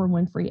to Oprah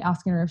Winfrey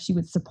asking her if she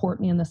would support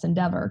me in this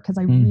endeavor, because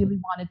I really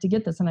wanted to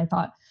get this. And I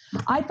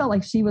felt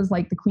like she was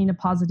like the queen of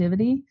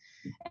positivity.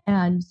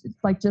 And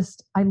like,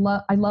 I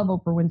love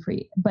Oprah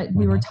Winfrey, but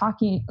we were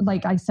talking,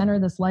 like I sent her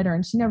this letter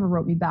and she never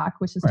wrote me back,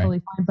 which is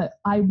totally fine. But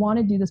I want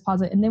to do this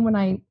positive. And then when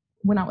I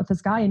went out with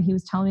this guy and he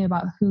was telling me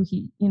about who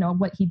he,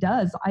 what he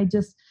does,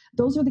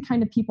 those are the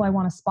kind of people I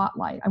want to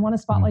spotlight. I want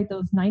to spotlight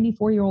those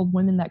 94-year-old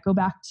women that go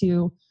back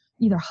to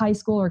either high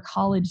school or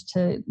college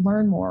to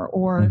learn more,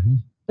 or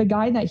the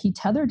guy that he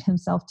tethered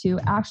himself to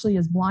actually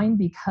is blind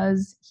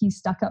because he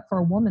stuck up for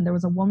a woman. There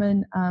was a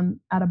woman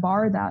at a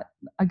bar that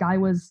a guy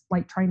was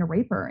like trying to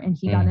rape her, and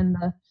he got in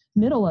the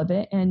middle of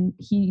it and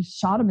he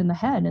shot him in the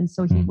head. And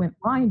so he went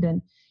blind.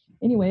 And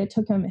anyway,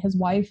 his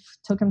wife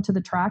took him to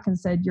the track and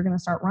said, you're going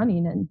to start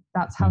running. And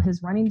that's how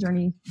his running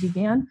journey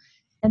began.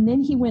 And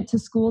then he went to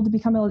school to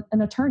become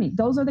an attorney.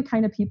 Those are the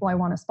kind of people I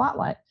want to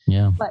spotlight.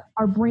 Yeah. But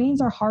our brains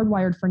are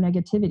hardwired for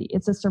negativity.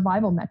 It's a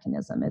survival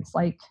mechanism. It's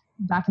like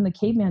back in the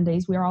caveman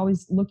days, we are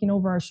always looking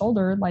over our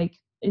shoulder, like,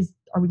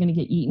 are we going to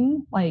get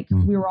eaten? Like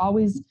we were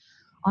always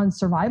on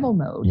survival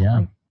mode,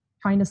 like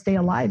trying to stay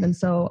alive. And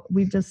so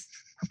we've just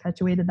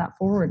perpetuated that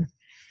forward.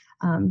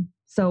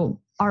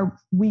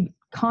 We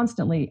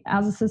constantly,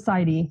 as a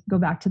society, go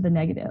back to the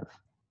negative.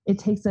 It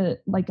takes a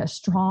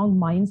strong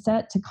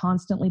mindset to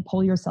constantly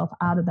pull yourself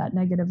out of that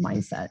negative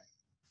mindset.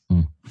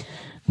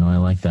 No, I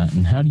like that.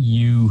 And how do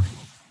you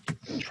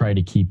try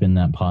to keep in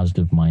that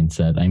positive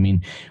mindset? I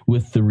mean,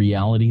 with the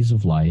realities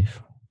of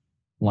life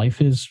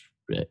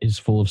is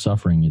full of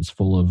suffering. It's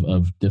full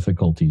of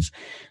difficulties.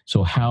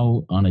 So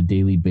how, on a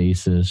daily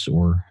basis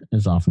or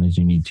as often as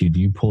you need to, do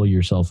you pull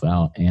yourself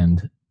out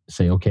and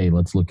say, okay,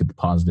 let's look at the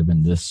positive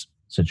in this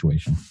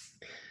situation?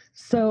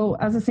 So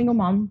as a single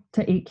mom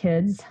to 8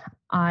 kids,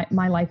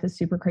 my life is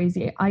super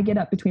crazy. I get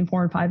up between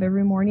 4 and 5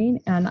 every morning,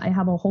 and I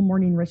have a whole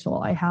morning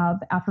ritual. I have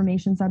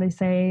affirmations that I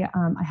say.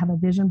 I have a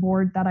vision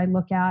board that I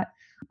look at.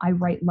 I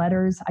write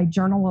letters. I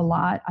journal a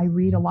lot. I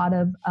read a lot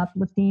of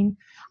uplifting.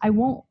 I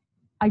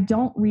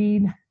don't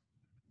read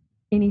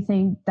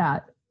anything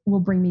that will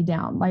bring me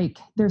down. Like,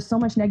 there's so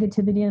much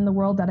negativity in the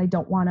world that I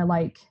don't want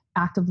to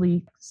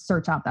actively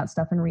search out that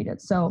stuff and read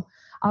it. So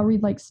I'll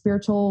read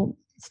spiritual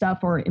stuff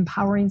or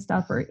empowering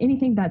stuff or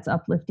anything that's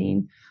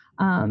uplifting.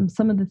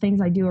 Some of the things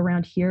I do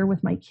around here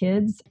with my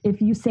kids,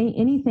 if you say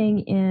anything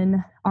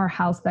in our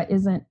house that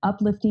isn't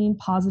uplifting,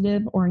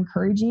 positive, or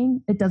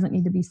encouraging, it doesn't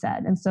need to be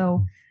said. And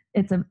so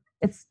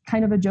it's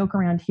kind of a joke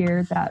around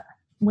here that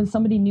when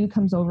somebody new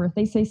comes over, if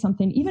they say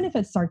something, even if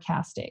it's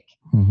sarcastic,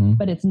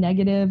 but it's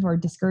negative or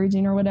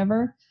discouraging or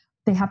whatever,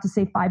 they have to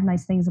say 5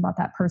 nice things about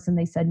that person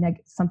they said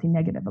something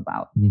negative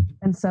about.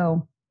 And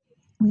so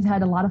we've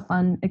had a lot of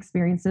fun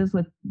experiences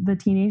with the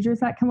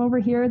teenagers that come over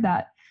here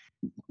that,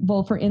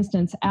 well, for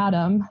instance,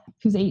 Adam,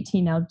 who's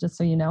 18 now, just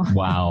so you know.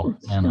 Wow.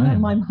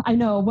 I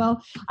know.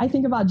 Well, I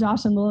think about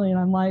Josh and Lily and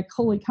I'm like,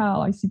 holy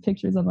cow, I see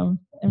pictures of them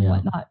and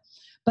whatnot.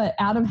 But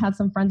Adam had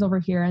some friends over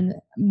here, and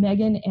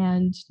Megan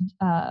and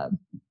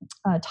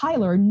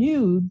Tyler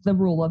knew the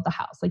rule of the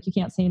house. Like, you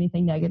can't say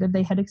anything negative.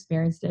 They had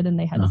experienced it and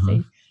they had to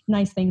say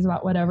nice things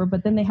about whatever.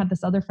 But then they had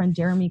this other friend,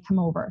 Jeremy, come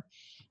over.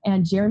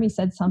 And Jeremy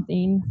said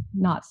something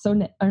not so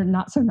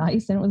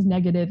nice, and it was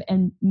negative.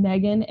 And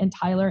Megan and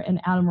Tyler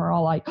and Adam were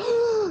all like,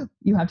 oh,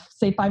 you have to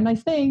say 5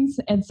 nice things.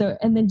 And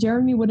then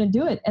Jeremy wouldn't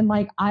do it. And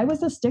like, I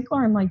was a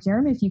stickler. I'm like,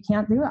 Jeremy, if you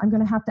can't do it, I'm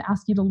going to have to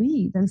ask you to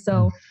leave. And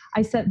so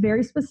I set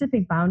very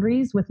specific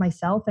boundaries with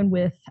myself and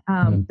with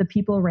the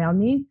people around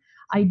me.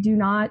 I do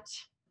not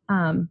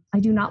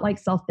like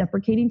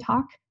self-deprecating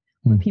talk.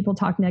 When people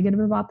talk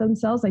negative about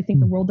themselves, I think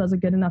the world does a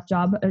good enough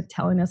job of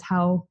telling us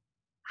how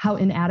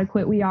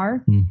inadequate we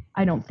are.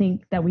 I don't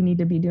think that we need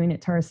to be doing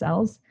it to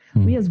ourselves.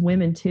 We as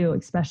women too,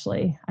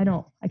 especially,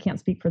 I can't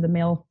speak for the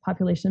male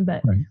population,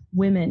 but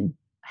women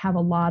have a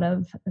lot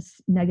of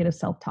negative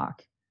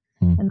self-talk.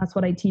 And that's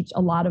what I teach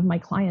a lot of my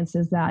clients,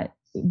 is that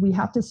we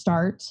have to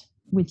start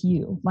with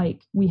you.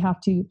 Like, we have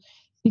to,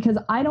 because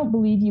I don't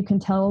believe you can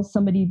tell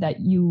somebody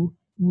that you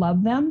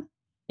love them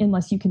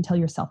unless you can tell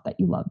yourself that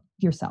you love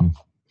yourself.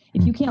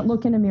 If you can't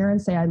look in a mirror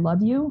and say, I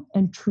love you,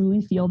 and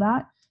truly feel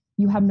that,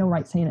 you have no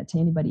right saying it to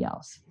anybody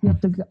else.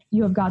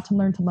 You have got to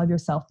learn to love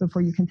yourself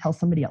before you can tell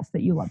somebody else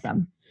that you love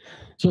them.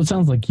 So it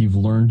sounds like you've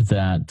learned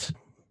that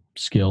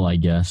skill, I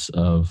guess,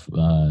 of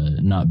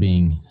not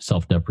being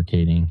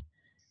self-deprecating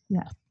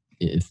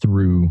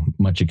through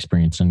much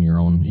experience in your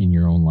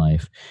own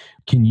life.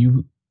 Can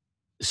you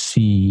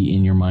see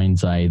in your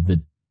mind's eye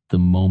the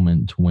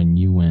moment when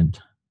you went,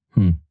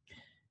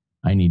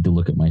 I need to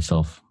look at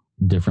myself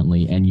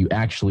differently, and you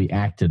actually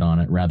acted on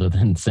it rather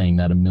than saying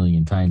that a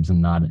million times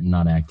and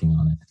not acting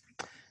on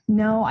it?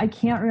 No, I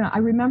can't remember. I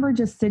remember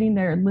just sitting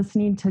there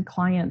listening to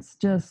clients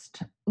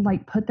just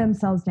like put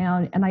themselves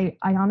down. And I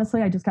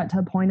honestly, I just got to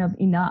a point of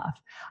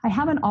enough. I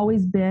haven't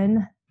always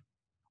been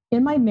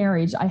in my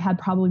marriage. I had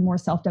probably more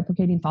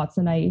self-deprecating thoughts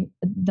than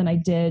I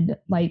did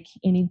like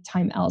any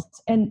time else.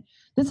 And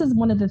this is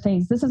one of the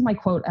things, this is my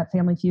quote at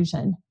Family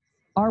Fusion: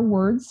 our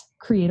words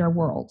create our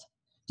world.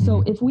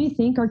 So if we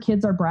think our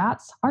kids are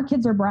brats, our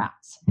kids are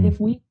brats. If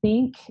we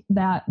think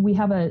that we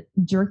have a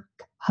jerk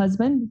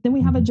husband, then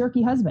we have a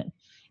jerky husband.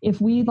 If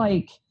we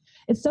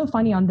it's so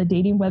funny on the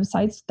dating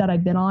websites that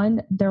I've been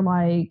on, they're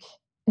like,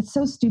 it's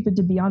so stupid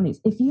to be on these.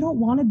 If you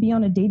don't want to be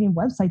on a dating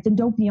website, then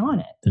don't be on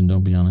it.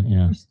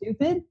 Yeah. You're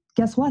stupid.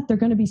 Guess what? They're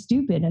going to be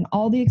stupid. And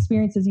all the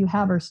experiences you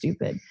have are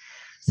stupid.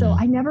 So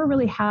I never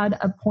really had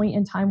a point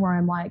in time where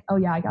I'm like, oh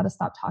yeah, I got to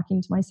stop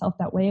talking to myself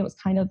that way. It was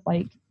kind of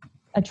like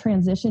a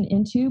transition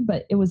into,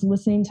 but it was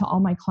listening to all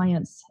my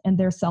clients and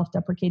their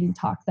self-deprecating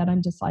talk that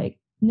I'm just like,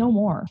 no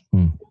more.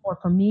 No more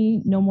from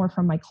me, no more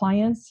from my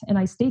clients. And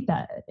I state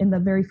that in the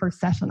very first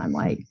session. I'm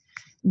like,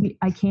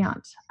 I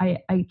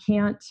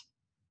can't,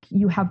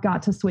 you have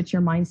got to switch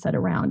your mindset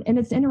around. And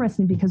it's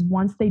interesting because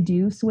once they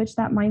do switch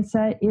that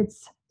mindset,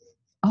 it's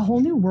a whole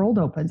new world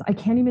opens. I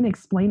can't even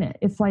explain it.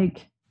 It's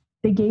like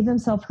they gave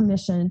themselves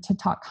permission to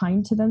talk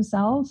kind to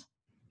themselves,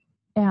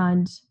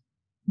 and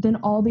then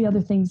all the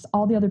other things,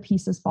 all the other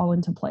pieces fall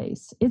into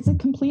place. It's a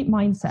complete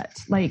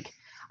mindset. Like,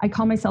 I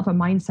call myself a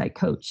mindset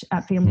coach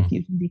at Family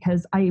Fusion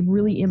because I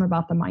really am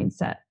about the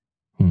mindset.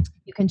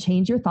 You can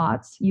change your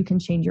thoughts. You can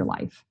change your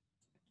life.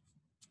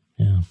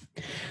 Yeah.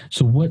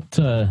 So what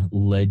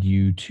led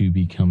you to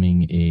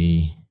becoming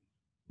a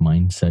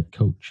mindset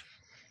coach?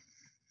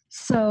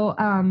 So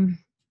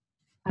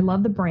I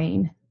love the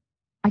brain.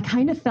 I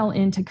kind of fell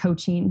into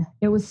coaching.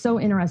 It was so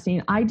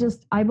interesting.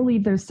 I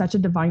believe there's such a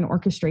divine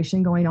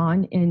orchestration going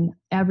on in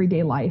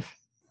everyday life.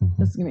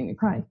 This is going to make me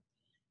cry.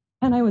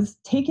 And I was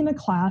taking a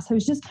class. I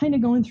was just kind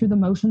of going through the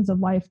motions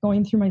of life,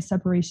 going through my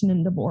separation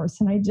and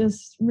divorce. And I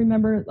just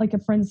remember, like, a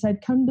friend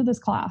said, come to this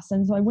class.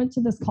 And so I went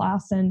to this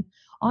class, and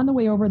on the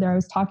way over there, I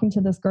was talking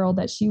to this girl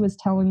that she was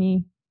telling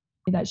me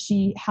that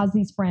she has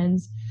these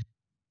friends,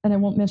 and I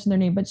won't mention their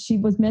name, but she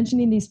was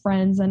mentioning these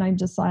friends, and I'm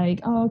just like,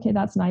 oh, okay,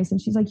 that's nice.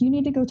 And she's like, you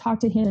need to go talk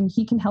to him and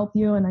he can help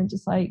you. And I'm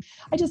just like,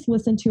 I just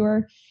listened to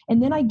her.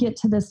 And then I get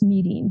to this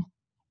meeting,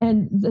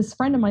 and this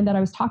friend of mine that I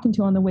was talking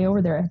to on the way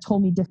over there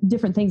told me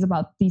different things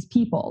about these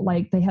people.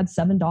 Like, they had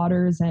 7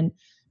 daughters, and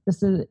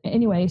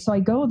anyway, so I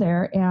go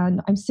there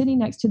and I'm sitting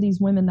next to these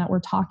women that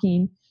were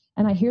talking,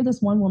 and I hear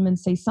this one woman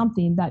say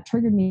something that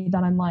triggered me,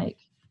 that I'm like,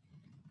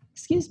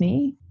 excuse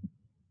me,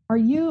 are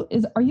you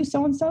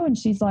so-and-so? And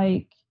she's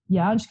like,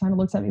 yeah. And she kind of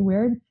looks at me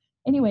weird.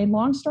 Anyway,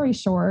 long story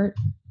short,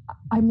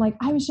 I'm like,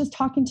 I was just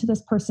talking to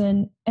this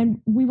person and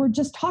we were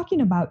just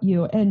talking about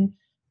you. And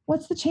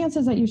what's the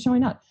chances that you're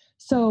showing up?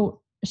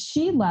 So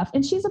she left,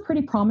 and she's a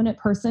pretty prominent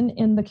person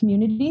in the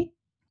community.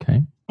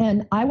 Okay.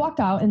 And I walked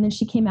out, and then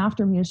she came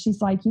after me and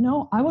she's like,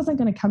 I wasn't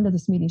going to come to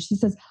this meeting. She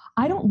says,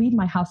 I don't leave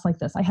my house like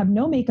this. I have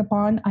no makeup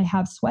on. I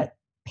have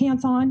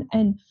sweatpants on,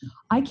 and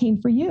I came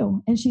for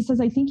you. And she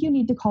says, I think you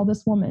need to call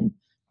this woman.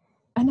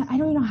 And I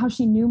don't know how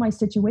she knew my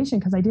situation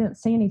because I didn't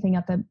say anything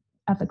at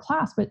the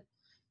class, but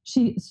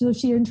she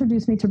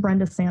introduced me to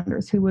Brenda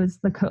Sanders, who was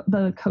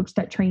the coach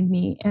that trained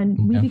me.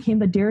 And we became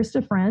the dearest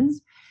of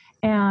friends.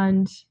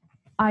 And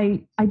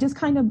I just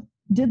kind of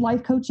did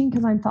life coaching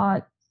because I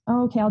thought,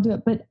 oh, okay, I'll do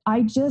it. But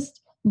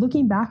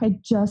looking back, I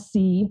just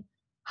see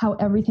how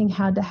everything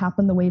had to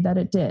happen the way that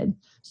it did.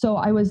 So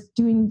I was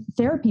doing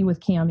therapy with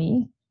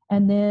Cammie.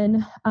 And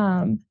then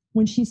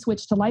when she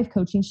switched to life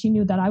coaching, she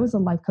knew that I was a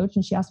life coach,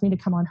 and she asked me to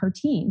come on her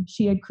team.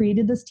 She had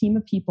created this team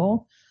of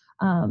people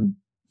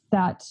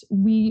that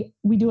we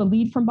do a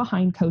lead from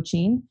behind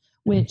coaching,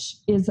 which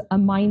is a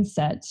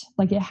mindset.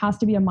 Like, it has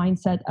to be a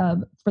mindset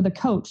for the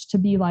coach to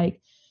be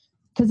like,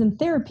 because in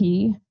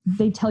therapy,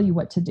 they tell you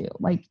what to do.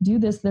 Like, do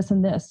this, this,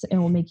 and this, and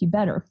it will make you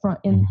better.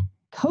 In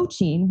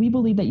coaching, we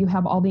believe that you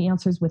have all the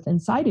answers within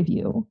inside of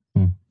you.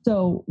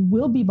 So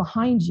we'll be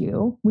behind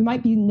you. We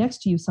might be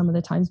next to you some of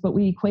the times, but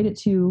we equate it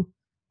to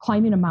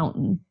climbing a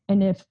mountain.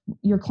 And if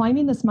you're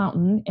climbing this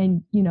mountain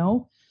and,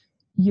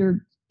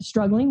 you're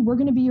struggling, we're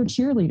going to be your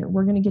cheerleader.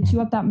 We're going to get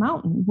you up that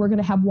mountain. We're going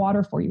to have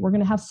water for you. We're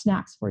going to have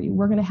snacks for you.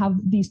 We're going to have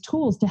these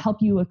tools to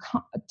help you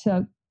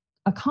to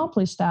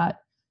accomplish that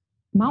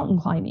mountain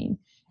climbing.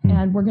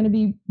 And we're going to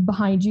be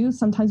behind you.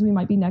 Sometimes we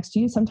might be next to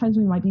you. Sometimes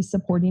we might be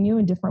supporting you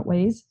in different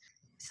ways.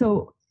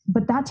 So,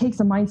 but that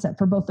takes a mindset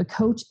for both the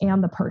coach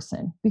and the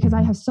person, because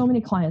I have so many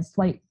clients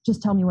like,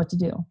 just tell me what to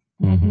do.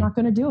 I'm not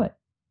going to do it.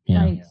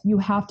 Yeah. Like, you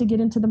have to get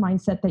into the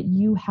mindset that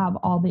you have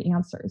all the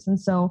answers. And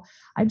so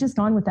I've just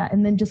gone with that.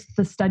 And then just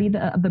the study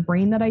of the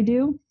brain that I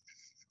do,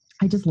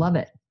 I just love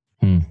it.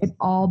 It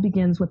all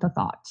begins with a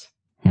thought,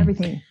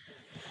 everything.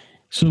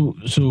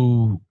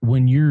 So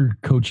when you're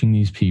coaching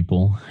these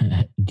people,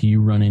 do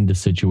you run into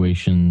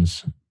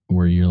situations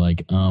where you're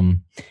like,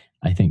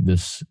 I think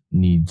this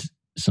needs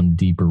some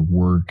deeper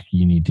work.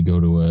 You need to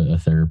go to a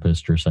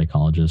therapist or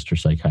psychologist or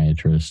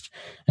psychiatrist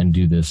and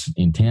do this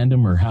in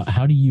tandem? Or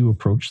how do you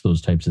approach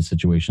those types of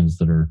situations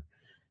that are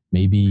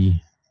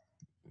maybe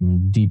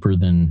deeper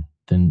than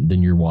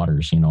your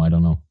waters? I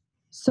don't know.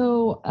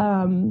 So,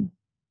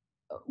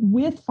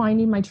 with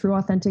finding my true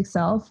authentic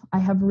self, I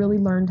have really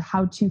learned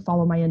how to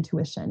follow my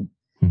intuition.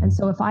 And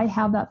so if I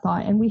have that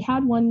thought, and we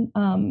had one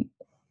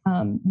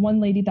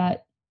lady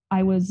that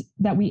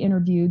we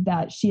interviewed,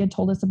 that she had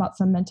told us about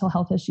some mental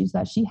health issues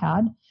that she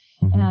had.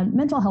 And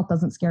mental health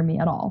doesn't scare me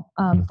at all,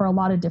 for a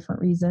lot of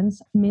different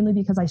reasons, mainly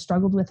because I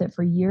struggled with it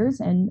for years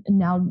and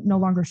now no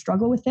longer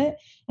struggle with it.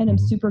 And I'm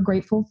super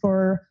grateful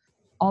for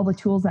all the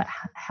tools that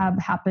have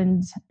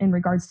happened in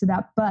regards to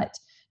that. But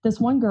this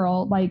one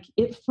girl, like,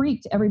 it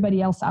freaked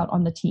everybody else out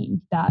on the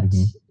team that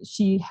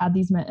she had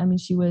these,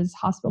 she was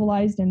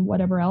hospitalized and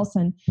whatever else.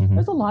 And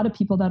there's a lot of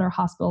people that are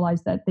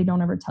hospitalized that they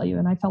don't ever tell you.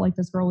 And I felt like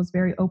this girl was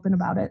very open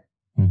about it.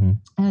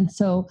 And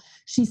so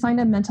she signed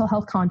a mental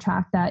health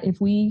contract that if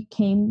we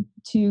came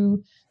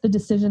to the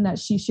decision that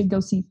she should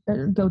go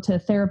to a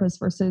therapist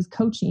versus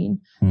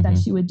coaching, that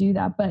she would do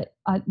that. But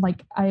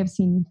I have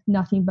seen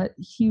nothing but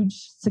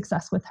huge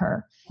success with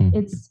her.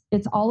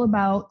 It's all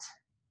about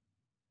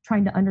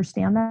trying to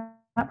understand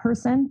that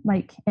person,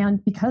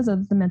 and because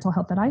of the mental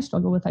health that I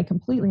struggle with, I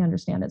completely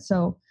understand it.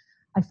 So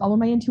I follow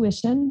my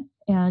intuition.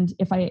 And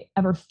if I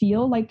ever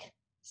feel like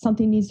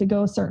something needs to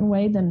go a certain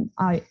way, then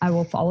I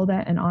will follow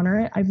that and honor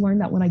it. I've learned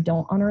that when I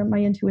don't honor my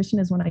intuition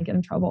is when I get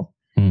in trouble.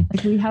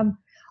 Like,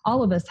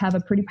 all of us have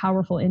a pretty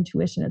powerful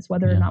intuition. It's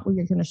whether or not we're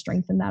going to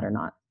strengthen that or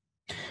not.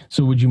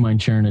 So would you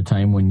mind sharing a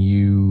time when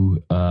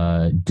you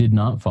did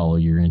not follow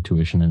your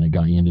intuition and it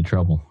got you into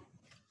trouble?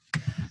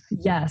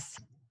 Yes.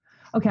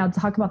 Okay, I'll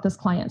talk about this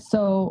client.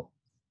 So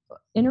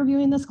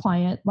interviewing this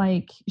client,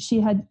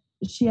 she had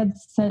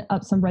sent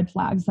up some red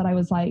flags that I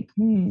was like,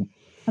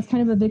 that's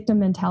kind of a victim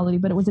mentality,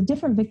 but it was a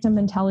different victim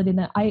mentality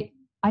that I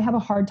have a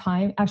hard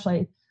time.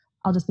 Actually,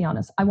 I'll just be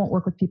honest. I won't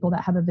work with people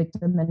that have a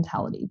victim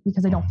mentality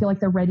because I don't feel like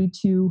they're ready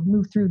to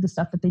move through the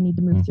stuff that they need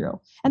to move through.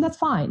 And that's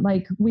fine.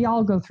 Like, we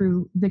all go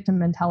through victim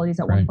mentalities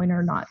at one point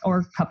or not, or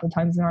a couple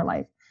times in our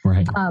life.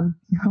 Right.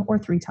 Or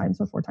 3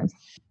 times or 4 times.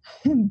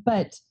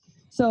 But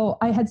so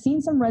I had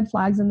seen some red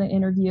flags in the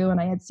interview,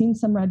 and I had seen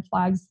some red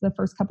flags the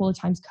first couple of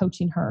times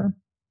coaching her.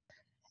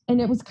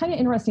 And it was kind of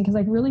interesting because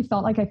I really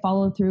felt like I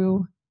followed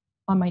through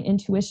on my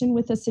intuition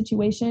with this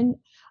situation.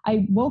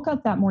 I woke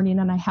up that morning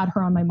and I had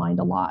her on my mind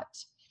a lot.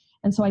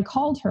 And so I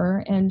called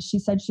her and she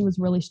said she was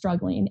really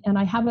struggling. And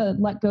I have a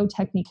let go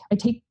technique. I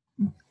take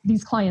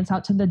these clients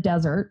out to the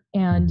desert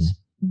and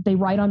they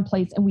write on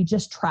plates and we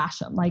just trash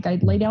them. Like, I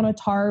lay down a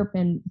tarp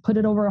and put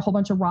it over a whole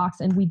bunch of rocks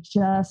and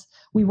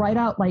we write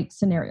out like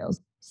scenarios.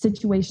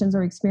 situations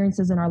or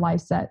experiences in our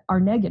lives that are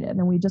negative,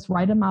 and we just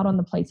write them out on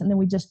the plates, and then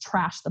we just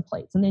trash the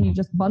plates, and then you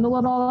just bundle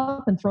it all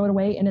up and throw it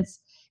away. And it's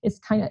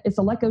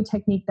a let go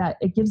technique that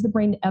it gives the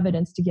brain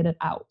evidence to get it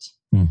out.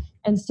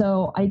 And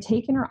so I'd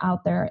taken her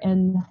out there,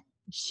 and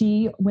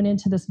she went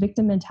into this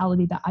victim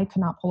mentality that I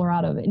could not pull her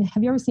out of. And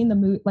have you ever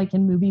seen like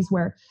in movies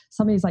where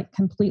somebody's like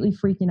completely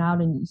freaking out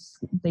and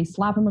they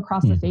slap them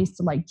across the face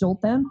to like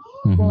jolt them?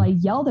 Well, I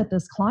yelled at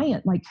this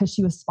client, like, cause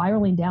she was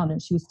spiraling down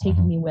and she was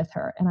taking me with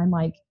her. And I'm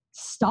like,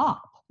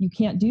 stop, you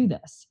can't do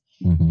this.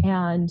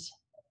 And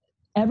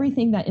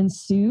everything that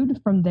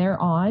ensued from there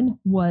on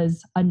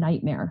was a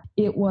nightmare.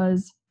 It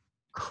was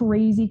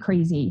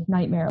crazy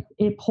nightmare.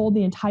 It pulled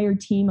the entire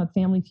team of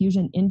Family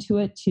Fusion into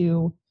it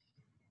to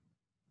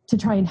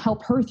try and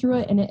help her through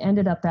it. And it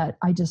ended up that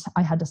I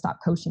had to stop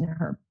coaching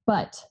her.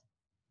 But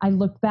I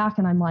looked back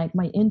and I'm like,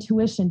 my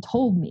intuition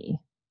told me,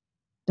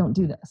 don't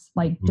do this.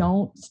 Like,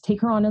 don't take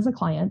her on as a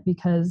client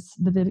because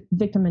the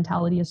victim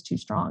mentality is too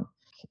strong.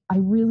 I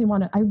really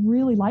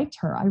liked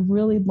her. I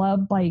really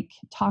loved like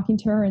talking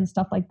to her and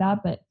stuff like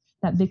that. But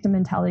that victim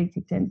mentality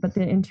kicked in, but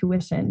the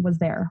intuition was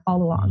there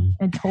all along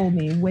and told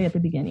me way at the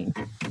beginning.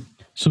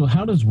 So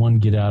how does one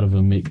get out of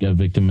a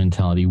victim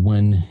mentality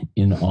when,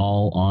 in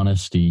all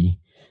honesty,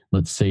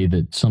 let's say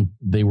that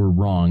they were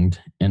wronged,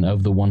 and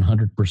of the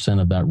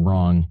 100% of that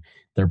wrong,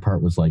 their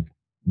part was like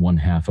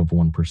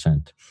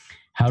 0.5%.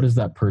 How does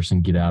that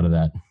person get out of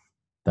that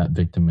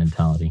victim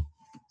mentality?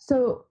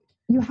 So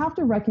you have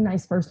to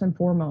recognize first and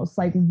foremost,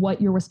 like, what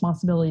your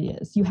responsibility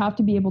is. You have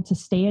to be able to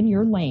stay in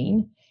your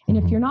lane. And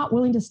if you're not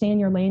willing to stay in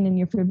your lane, and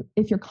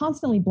if you're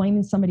constantly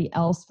blaming somebody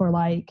else for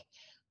like,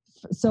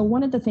 so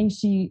one of the things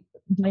she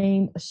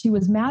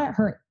was mad at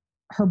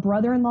her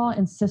brother-in-law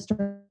and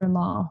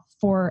sister-in-law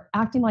for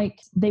acting like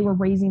they were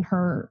raising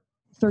her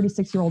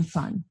 36-year-old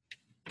son.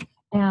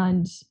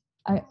 And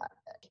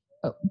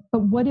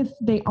but what if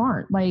they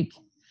aren't? Like,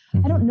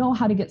 I don't know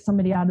how to get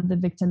somebody out of the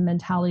victim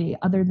mentality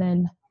other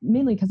than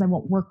mainly because I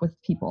won't work with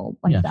people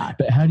like that.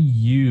 But how do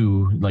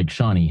you, like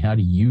Shawnee, how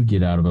do you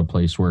get out of a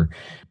place where,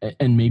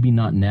 and maybe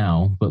not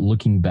now, but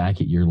looking back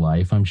at your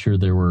life, I'm sure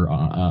there were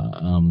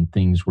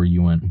things where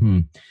you went,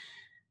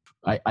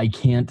 I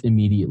can't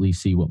immediately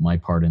see what my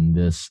part in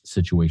this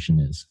situation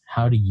is.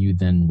 How do you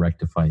then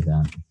rectify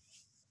that?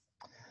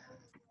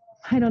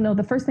 I don't know.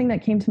 The first thing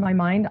that came to my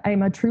mind,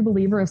 I'm a true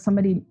believer if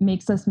somebody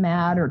makes us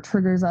mad or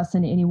triggers us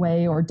in any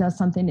way or does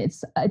something,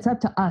 it's up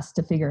to us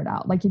to figure it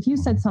out. Like if you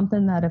said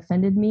something that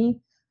offended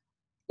me,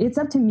 it's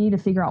up to me to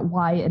figure out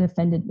why it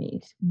offended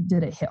me.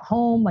 Did it hit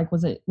home? Like,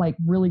 was it like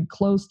really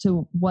close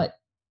to what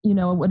I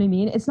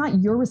mean? It's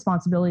not your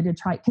responsibility to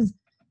try, because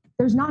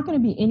there's not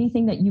going to be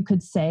anything that you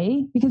could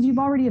say because you've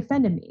already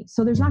offended me.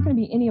 So there's not going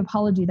to be any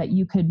apology that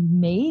you could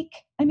make.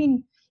 I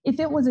mean, if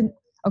it wasn't,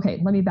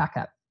 okay, let me back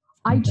up.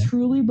 I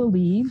truly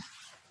believe,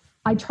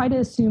 I try to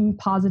assume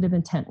positive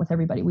intent with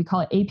everybody. We call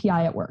it API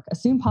at work,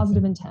 assume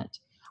positive intent.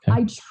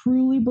 I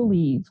truly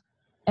believe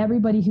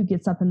everybody who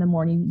gets up in the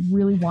morning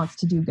really wants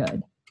to do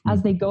good.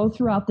 As they go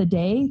throughout the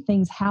day,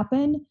 things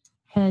happen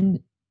and,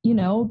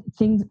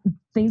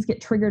 things get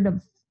triggered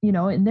of,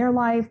 in their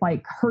life,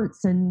 like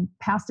hurts and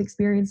past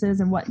experiences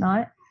and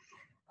whatnot.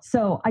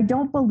 So I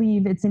don't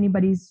believe it's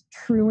anybody's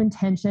true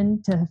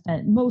intention to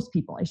offend most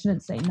people. I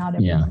shouldn't say not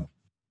everyone. Yeah.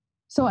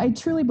 So I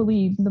truly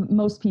believe that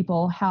most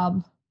people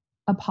have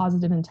a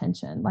positive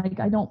intention. Like,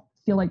 I don't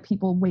feel like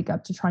people wake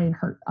up to try and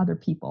hurt other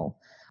people.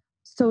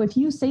 So if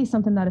you say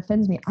something that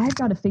offends me, I've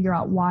got to figure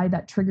out why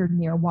that triggered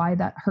me or why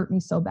that hurt me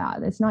so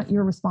bad. It's not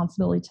your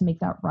responsibility to make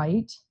that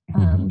right.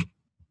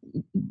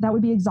 That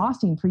would be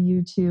exhausting for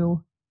you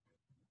to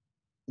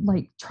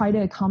like try to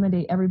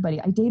accommodate everybody.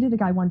 I dated a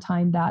guy one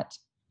time that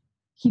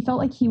he felt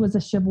like he was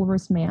a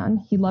chivalrous man.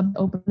 He loved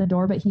to open the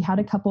door, but he had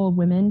a couple of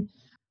women.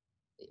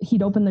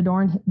 He'd open the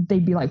door and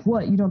they'd be like,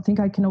 what, you don't think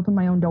I can open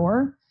my own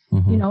door?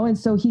 And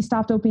so he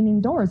stopped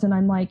opening doors. And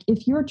I'm like,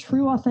 if your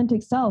true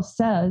authentic self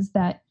says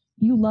that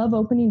you love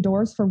opening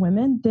doors for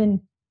women,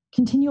 then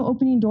continue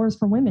opening doors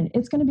for women.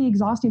 It's going to be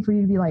exhausting for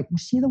you to be like,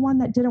 was she the one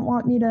that didn't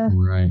want me to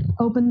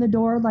open the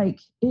door? Like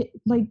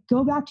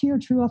go back to your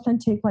true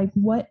authentic, like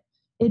what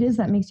it is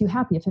that makes you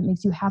happy. If it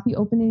makes you happy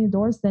opening the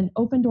doors, then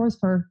open doors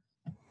for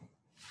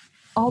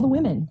all the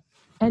women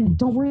and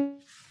don't worry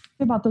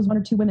about those one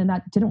or two women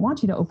that didn't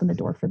want you to open the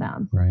door for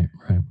them. Right.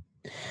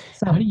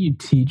 So how do you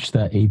teach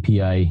that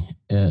API,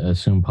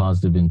 assume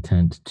positive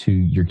intent, to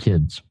your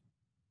kids?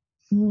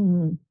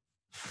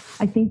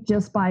 I think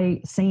just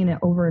by saying it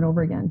over and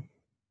over again.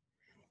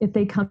 If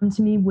they come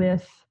to me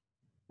with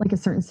like a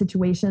certain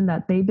situation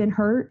that they've been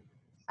hurt,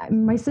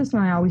 my sister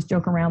and I always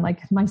joke around,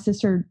 like my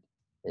sister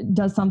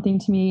does something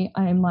to me,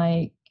 I'm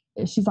like,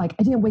 she's like,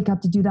 I didn't wake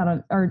up to do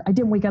that, or I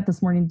didn't wake up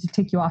this morning to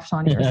take you off,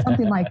 Shawnee, or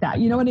something like that.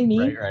 You know what I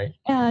mean? Right.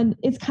 And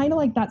it's kind of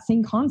like that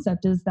same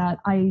concept is that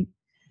I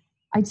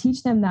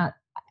teach them that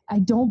I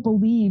don't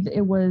believe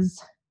it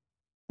was,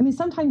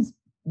 sometimes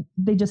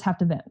they just have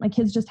to vent. My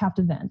kids just have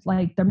to vent.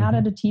 Like they're mad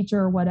at a teacher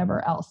or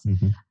whatever else.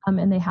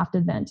 And they have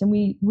to vent. And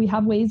we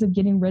have ways of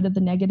getting rid of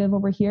the negative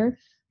over here,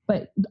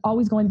 but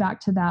always going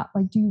back to that,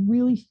 like, do you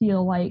really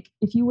feel like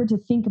if you were to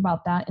think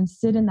about that and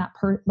sit in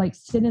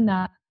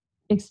that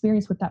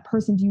experience with that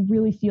person, do you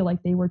really feel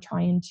like they were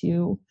trying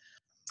to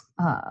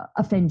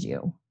offend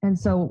you? And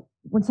so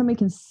when somebody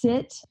can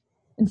sit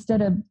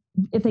instead of,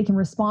 if they can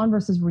respond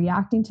versus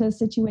reacting to a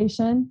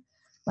situation,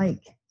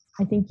 like,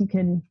 I think you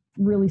can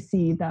really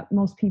see that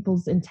most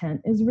people's intent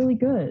is really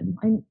good.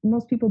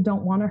 Most people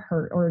don't want to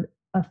hurt or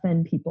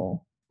offend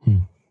people.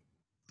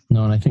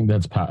 No, and I think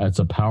that's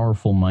a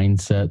powerful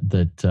mindset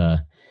that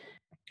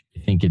I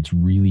think it's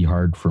really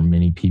hard for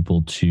many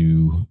people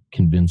to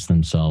convince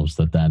themselves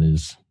that that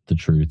is the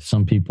truth.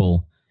 Some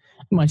people,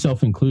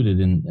 myself included,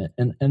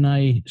 and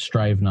I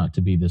strive not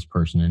to be this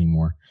person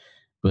anymore,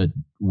 but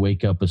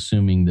wake up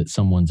assuming that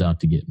someone's out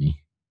to get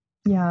me.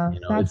 Yeah,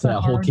 it's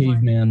that whole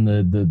caveman,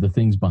 the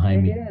things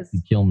behind me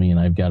to kill me, and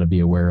I've got to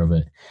be aware of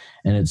it.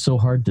 And it's so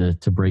hard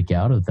to break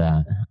out of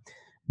that,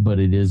 but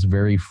it is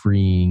very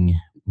freeing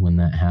when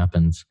that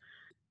happens.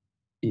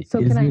 So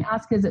can I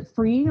ask, is it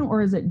freeing,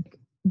 or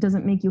does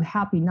it make you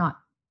happy not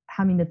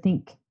having to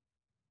think?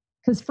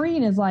 Because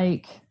freeing is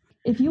like,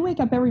 if you wake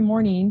up every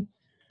morning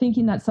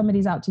thinking that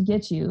somebody's out to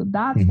get you,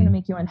 that's going to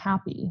make you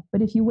unhappy.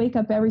 But if you wake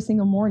up every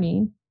single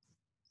morning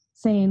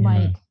saying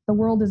like, the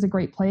world is a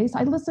great place.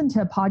 I listened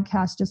to a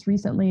podcast just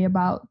recently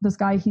about this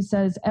guy. He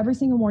says every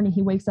single morning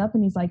he wakes up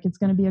and he's like, it's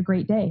going to be a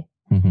great day.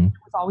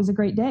 It's always a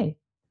great day.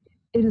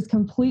 It is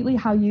completely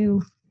how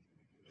you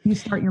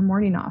start your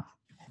morning off.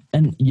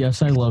 And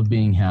yes, I love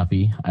being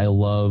happy. I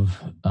love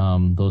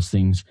those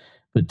things.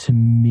 But to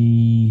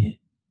me,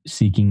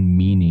 seeking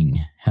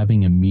meaning,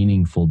 having a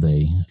meaningful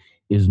day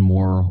is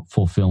more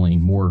fulfilling,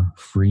 more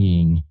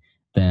freeing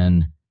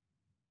than,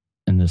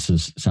 and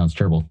sounds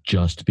terrible,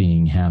 just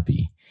being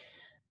happy.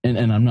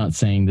 And I'm not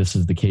saying this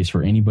is the case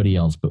for anybody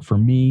else, but for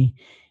me,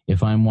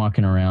 if I'm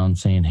walking around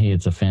saying, hey,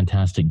 it's a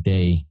fantastic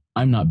day,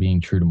 I'm not being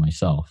true to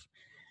myself.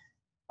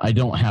 I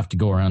don't have to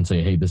go around and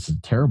say, hey, this is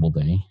a terrible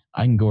day.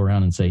 I can go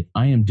around and say,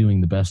 I am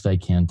doing the best I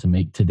can to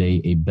make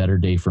today a better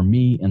day for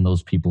me and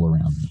those people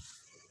around me.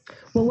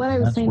 Well, what I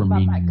was saying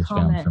about that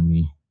comment, for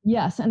me.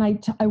 Yes, and I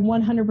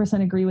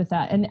 100% agree with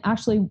that. And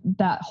actually,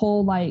 that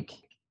whole, like,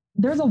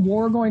 there's a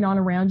war going on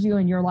around you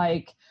and you're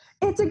like,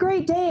 it's a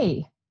great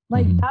day.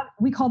 Like that,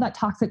 we call that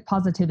toxic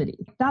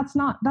positivity. That's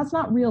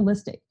not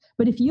realistic.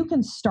 But if you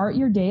can start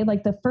your day,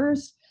 like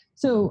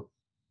so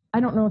I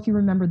don't know if you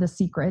remember The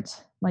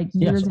Secret, like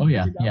years ago.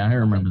 Yeah, I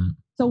remember that.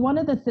 So one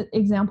of the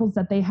examples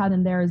that they had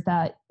in there is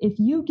that if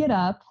you get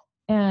up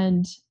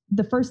and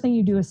the first thing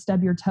you do is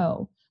stub your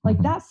toe,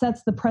 like that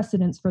sets the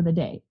precedence for the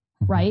day,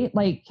 right?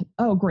 Like,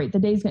 oh, great, the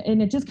day's gonna,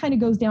 and it just kind of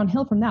goes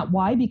downhill from that.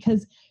 Why?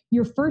 Because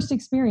your first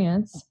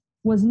experience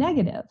was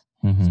negative.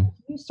 So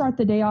if you start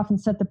the day off and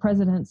set the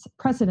precedence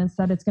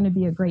that it's going to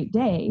be a great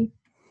day,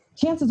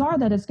 chances are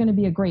that it's going to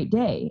be a great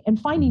day. And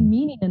finding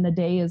meaning in the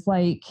day is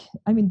like,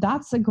 I mean,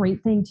 that's a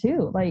great thing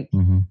too. Like,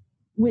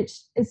 which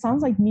it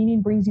sounds like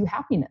meaning brings you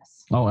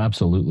happiness. Oh,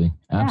 absolutely.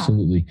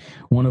 Absolutely. Yeah.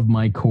 One of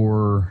my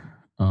core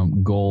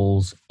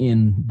goals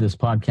in this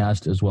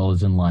podcast, as well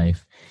as in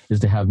life,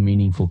 is to have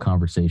meaningful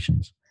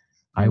conversations.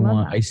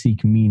 I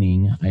seek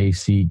meaning. I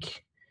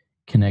seek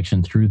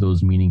connection through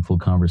those meaningful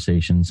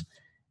conversations.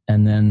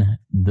 And then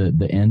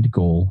the end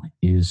goal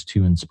is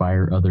to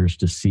inspire others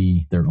to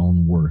see their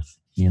own worth,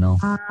 you know?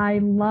 I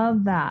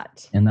love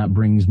that. And that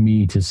brings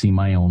me to see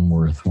my own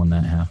worth when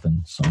that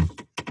happens. So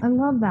I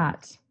love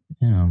that.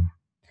 Yeah.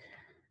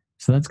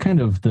 So that's kind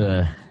of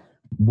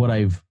what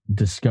I've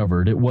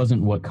discovered. It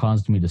wasn't what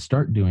caused me to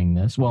start doing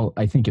this. Well,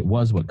 I think it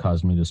was what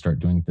caused me to start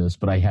doing this,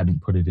 but I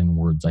hadn't put it in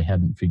words. I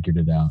hadn't figured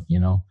it out, you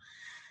know?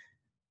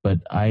 But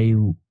I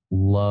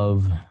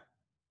love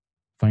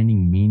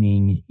finding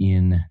meaning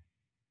in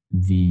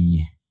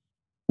the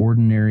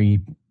ordinary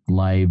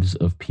lives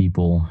of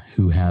people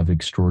who have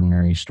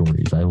extraordinary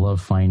stories. I love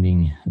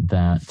finding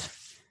that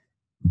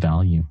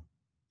value,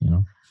 you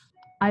know?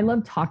 I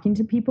love talking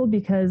to people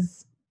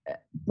because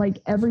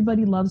like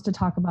everybody loves to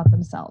talk about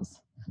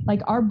themselves.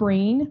 Like our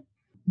brain,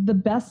 the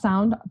best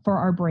sound for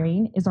our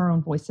brain is our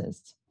own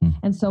voices.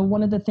 And so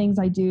one of the things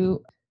I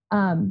do,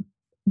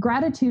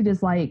 gratitude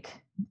is like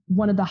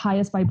one of the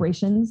highest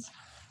vibrations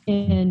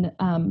in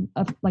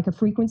a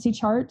frequency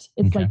chart.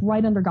 It's like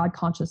right under God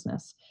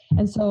consciousness.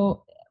 And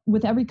so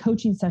with every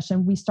coaching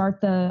session, we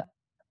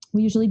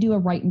usually do a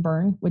write and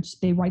burn, which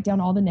they write down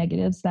all the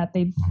negatives that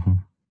they've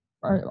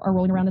are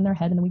rolling around in their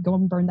head, and then we go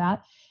and burn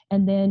that.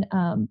 And then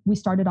we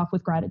started off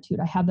with gratitude.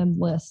 I have them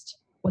list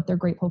what they're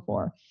grateful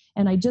for.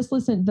 And I just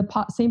listened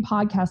same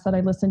podcast that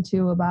I listened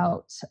to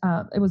about,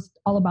 it was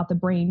all about the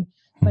brain,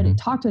 but it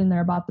talked in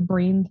there about the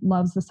brain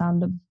loves the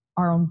sound of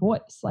our own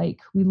voice. Like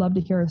we love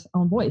to hear our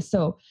own voice.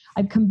 So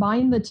I've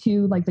combined the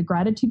two, like the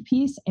gratitude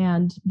piece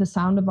and the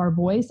sound of our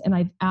voice. And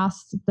I've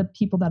asked the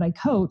people that I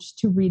coach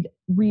to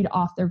read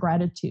off their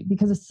gratitude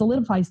because it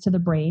solidifies to the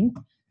brain,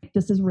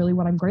 this is really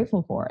what I'm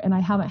grateful for. And I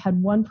haven't had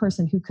one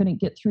person who couldn't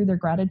get through their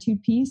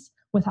gratitude piece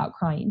without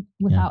crying,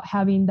 without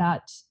having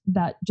that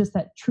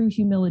true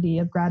humility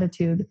of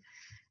gratitude.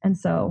 And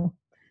so,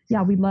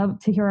 yeah, we love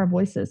to hear our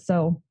voices.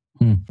 So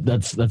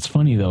That's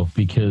funny though,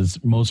 because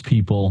most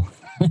people,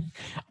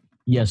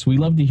 yes, we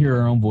love to hear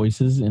our own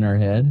voices in our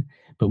head,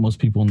 but most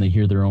people, when they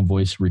hear their own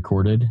voice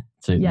recorded,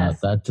 say, Yes.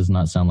 that does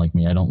not sound like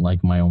me. I don't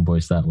like my own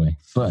voice that way.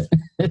 But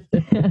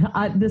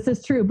this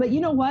is true. But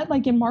you know what?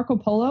 Like in Marco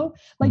Polo,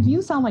 like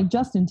you sound like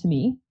Justin to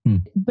me,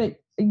 but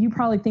you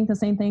probably think the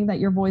same thing, that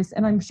your voice,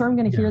 and I'm sure I'm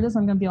going to hear this,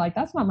 I'm going to be like,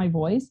 that's not my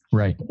voice.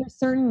 Right. But there's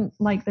certain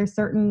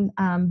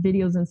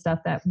videos and stuff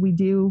that we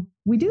do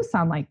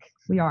sound like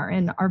we are,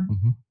 and our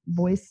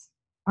voice,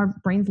 our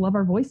brains love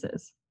our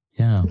voices.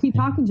 Yeah. So keep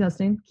talking,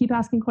 Justin. Keep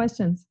asking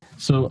questions.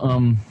 So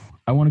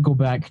I want to go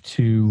back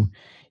to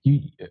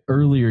you.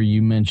 Earlier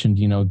you mentioned,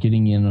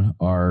 getting in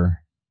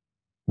our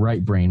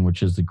right brain,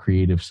 which is the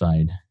creative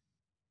side.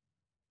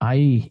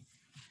 I've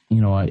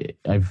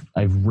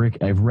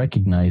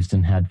recognized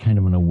and had kind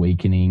of a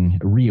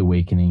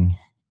reawakening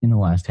in the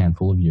last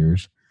handful of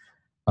years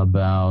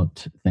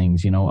about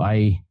things.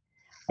 I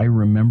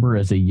remember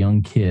as a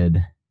young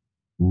kid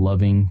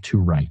loving to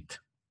write.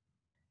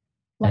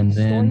 Like and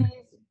then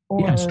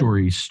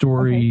stories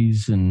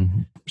stories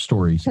and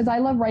stories. Because I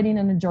love writing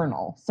in a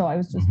journal. So I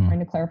was just trying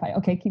to clarify.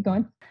 Okay, keep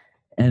going.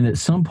 And at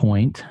some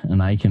point,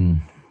 and I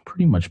can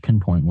pretty much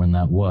pinpoint when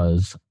that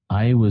was,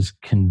 I was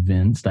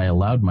convinced, I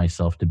allowed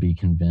myself to be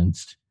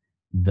convinced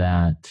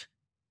that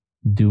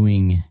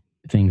doing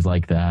things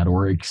like that,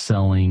 or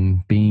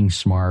excelling, being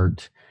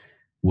smart,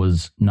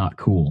 was not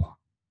cool.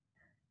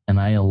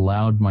 And I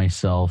allowed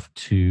myself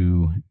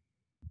to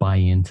buy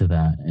into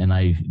that. And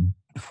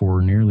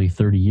for nearly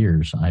 30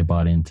 years, I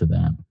bought into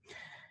that.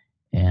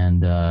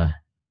 And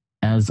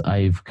as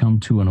I've come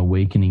to an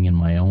awakening in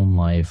my own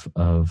life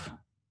of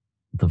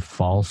the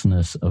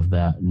falseness of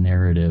that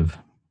narrative,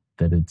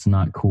 that it's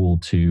not cool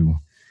to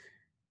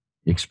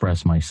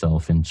express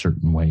myself in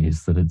certain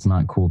ways, that it's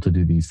not cool to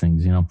do these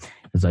things,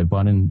 as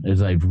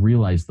I've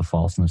realized the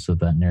falseness of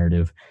that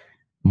narrative,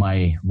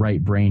 my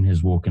right brain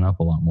has woken up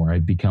a lot more.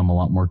 I've become a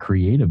lot more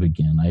creative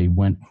again.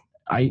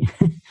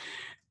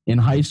 In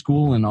high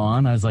school and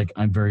on, I was like,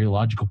 I'm a very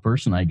logical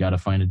person. I got to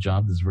find a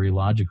job that's very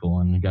logical,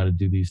 and I got to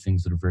do these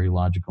things that are very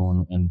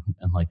logical and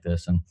like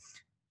this. And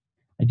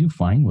I do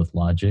fine with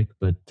logic,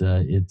 but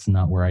it's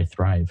not where I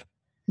thrive.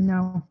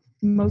 No,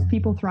 most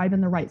people thrive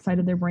in the right side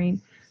of their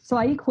brain. So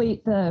I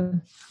equate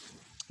the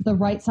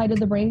right side of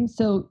the brain.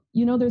 So,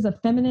 there's a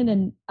feminine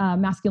and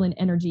masculine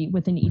energy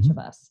within each of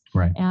us.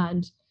 Right.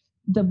 And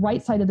the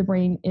right side of the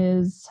brain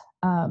is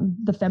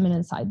the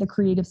feminine side, the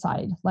creative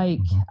side. Like,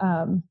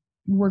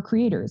 we're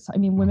creators. I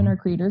mean, women are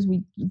creators.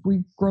 We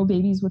grow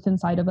babies within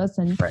inside of us,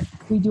 and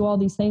we do all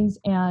these things.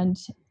 And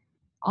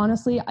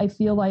honestly, I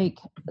feel like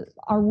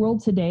our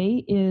world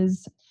today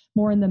is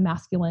more in the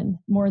masculine,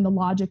 more in the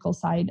logical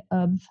side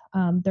of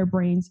their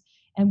brains.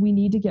 And we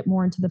need to get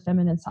more into the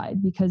feminine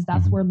side, because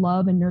that's where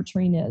love and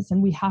nurturing is.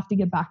 And we have to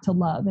get back to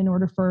love in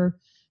order for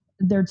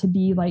there to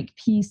be like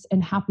peace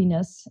and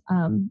happiness,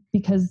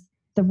 because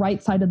the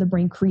right side of the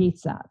brain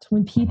creates that.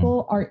 When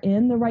people are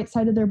in the right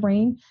side of their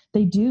brain,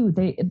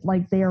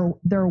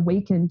 they're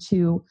awakened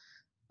to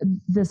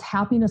this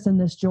happiness and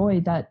this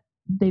joy that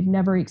they've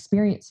never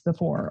experienced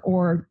before,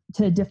 or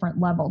to a different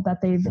level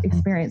that they've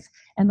experienced.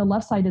 And the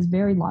left side is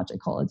very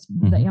logical. It's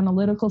the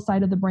analytical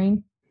side of the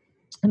brain.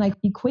 And I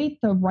equate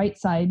the right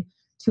side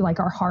to like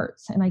our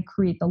hearts, and I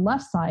create the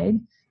left side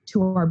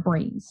to our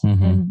brains.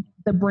 And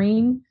the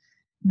brain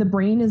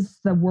is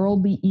the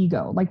worldly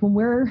ego. Like when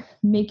we're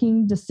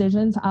making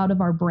decisions out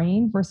of our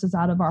brain versus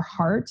out of our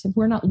heart, if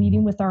we're not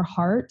leading with our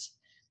heart,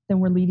 then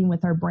we're leading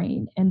with our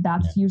brain. And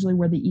that's usually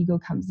where the ego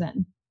comes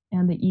in.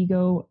 And the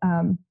ego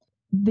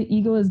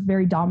is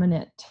very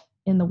dominant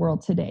in the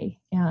world today.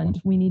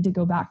 And we need to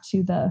go back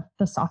to the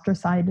softer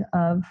side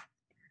of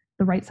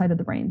the right side of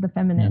the brain, the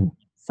feminine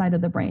side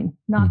of the brain.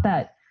 Not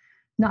that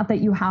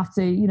you have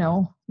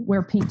to,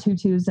 wear pink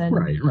tutus and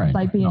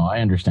right. No,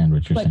 I understand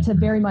what you're saying. But to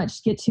very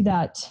much get to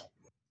that,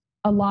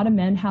 a lot of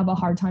men have a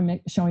hard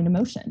time showing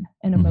emotion,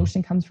 and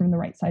emotion comes from the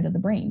right side of the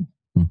brain.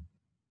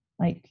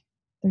 Like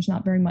there's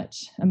not very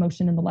much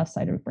emotion in the left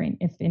side of the brain,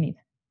 if any.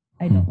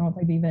 I don't know if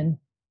I've even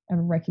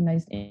ever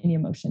recognized any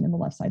emotion in the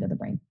left side of the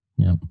brain.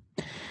 Yeah.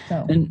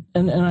 So and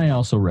I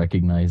also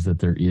recognize that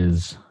there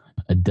is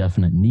a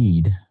definite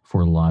need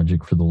for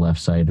logic for the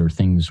left side, or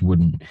things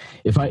wouldn't.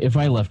 If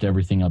I left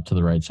everything up to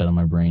the right side of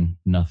my brain,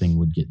 nothing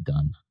would get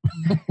done.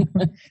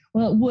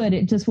 Well, it would.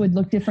 It just would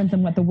look different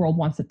than what the world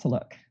wants it to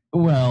look.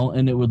 Well,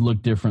 and it would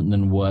look different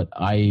than what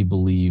I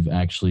believe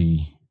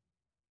actually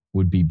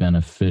would be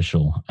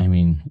beneficial. I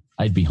mean,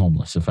 I'd be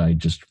homeless if I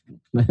just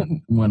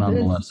went on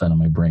the left side of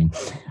my brain.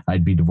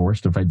 I'd be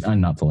divorced if I'm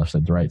not the left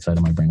side, the right side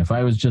of my brain. If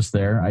I was just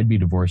there, I'd be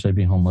divorced. I'd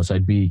be homeless.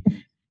 I'd be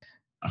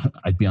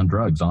on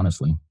drugs,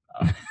 honestly.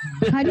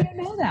 How do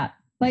you know that?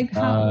 Like,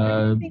 how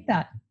do you think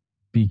that?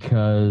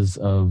 Because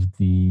of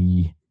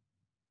the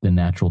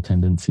natural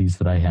tendencies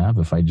that I have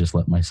if I just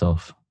let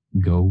myself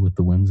go with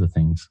the whims of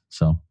things.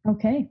 So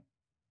okay,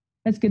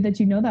 that's good that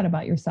you know that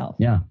about yourself.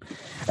 Yeah,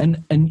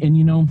 and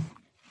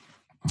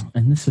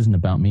and this isn't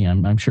about me.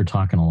 I'm sure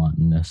talking a lot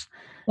in this.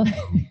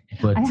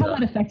 But I have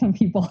that effect on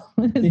people,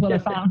 is what I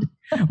found.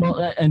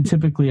 Well, and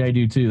typically I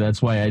do too.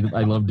 That's why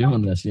I love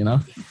doing this,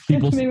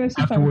 People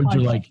afterwards are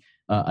like,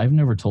 I've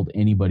never told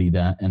anybody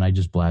that, and I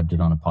just blabbed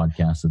it on a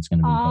podcast that's going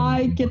to be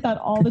I get that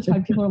all the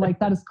time. People are like,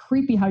 that is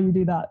creepy how you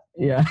do that.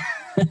 Yeah.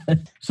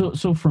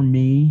 So for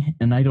me,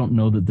 and I don't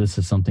know that this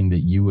is something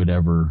that you would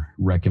ever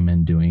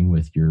recommend doing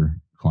with your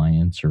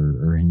clients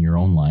or in your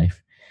own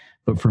life,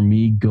 but for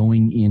me,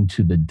 going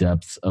into the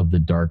depths of the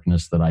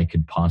darkness that I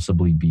could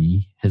possibly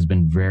be has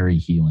been very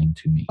healing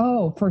to me.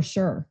 Oh, for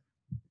sure.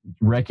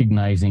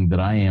 Recognizing that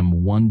I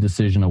am one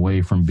decision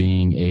away from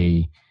being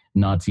a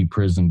Nazi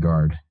prison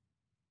guard,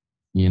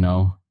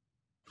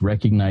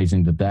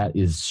 recognizing that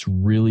is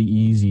really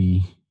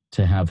easy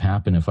to have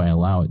happen if I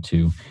allow it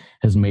to,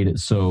 has made it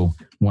so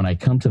when I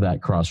come to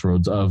that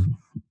crossroads of,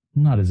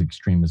 not as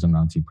extreme as a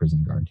Nazi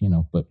prison guard,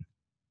 but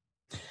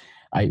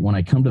when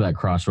I come to that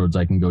crossroads,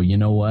 I can go, you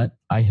know what?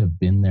 I have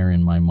been there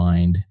in my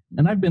mind,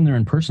 and I've been there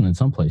in person in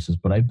some places,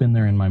 but I've been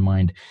there in my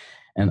mind,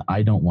 and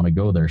I don't want to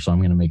go there. So I'm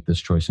going to make this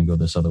choice and go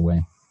this other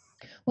way.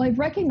 Well, I've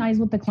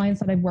recognized with the clients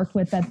that I've worked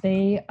with that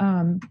they,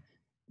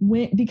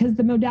 because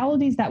the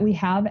modalities that we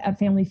have at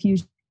Family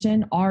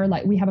Fusion are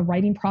like, we have a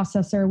writing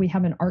processor, we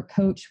have an art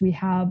coach, we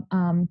have,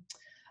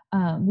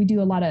 we do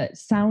a lot of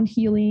sound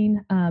healing,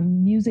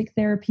 music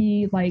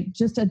therapy, like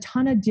just a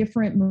ton of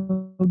different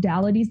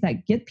modalities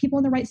that get people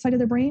on the right side of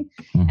their brain.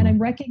 Mm-hmm. And I'm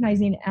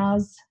recognizing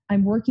as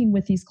I'm working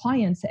with these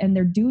clients and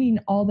they're doing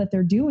all that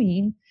they're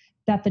doing,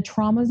 that the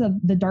traumas of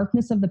the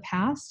darkness of the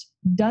past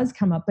does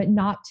come up, but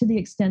not to the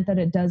extent that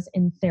it does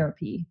in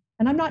therapy.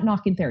 And I'm not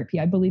knocking therapy.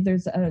 I believe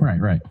there's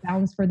a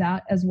balance for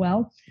that as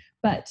well.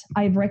 But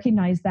I've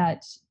recognized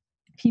that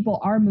people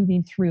are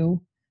moving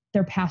through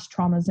their past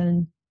traumas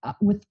and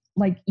with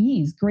like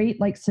ease, great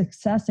like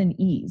success and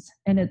ease.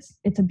 And it's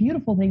a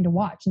beautiful thing to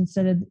watch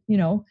instead of,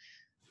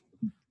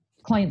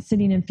 clients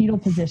sitting in fetal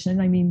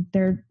position. I mean,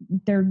 they're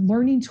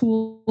learning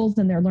tools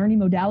and they're learning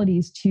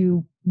modalities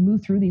to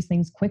move through these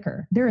things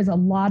quicker. There is a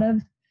lot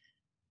of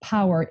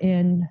power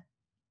in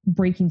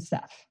breaking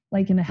stuff,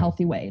 like in a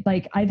healthy way.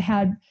 Like I've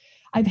had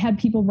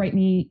people write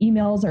me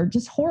emails or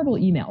just horrible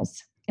emails.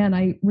 And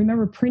I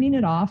remember printing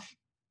it off.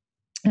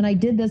 And I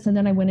did this, and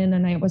then I went in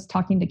and I was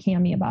talking to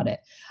Cammie about it.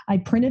 I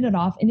printed it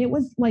off, and it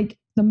was like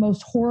the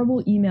most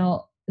horrible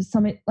email.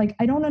 Like,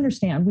 I don't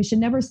understand. We should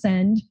never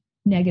send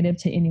negative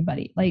to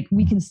anybody. Like,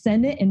 we can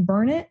send it and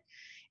burn it.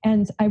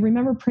 And I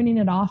remember printing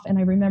it off, and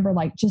I remember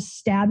like just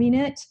stabbing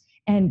it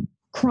and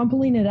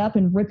crumpling it up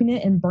and ripping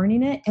it and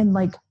burning it. And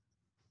like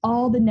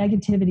all the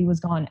negativity was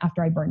gone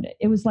after I burned it.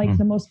 It was like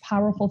the most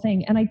powerful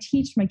thing. And I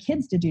teach my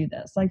kids to do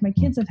this. Like my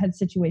kids have had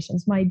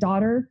situations. My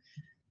daughter,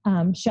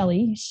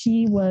 Shelly,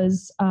 she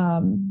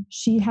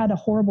had a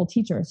horrible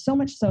teacher, so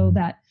much so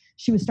that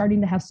she was starting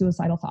to have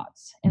suicidal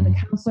thoughts. And the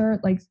counselor,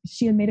 like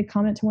she had made a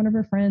comment to one of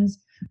her friends.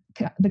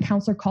 The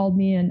counselor called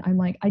me and I'm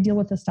like, I deal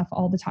with this stuff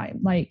all the time.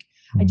 Like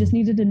I just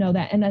needed to know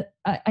that. And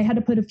I had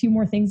to put a few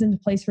more things into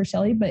place for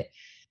Shelly, but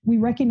we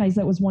recognized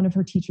that was one of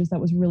her teachers that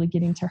was really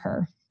getting to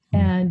her.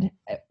 And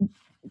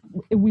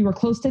we were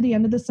close to the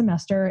end of the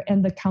semester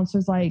and the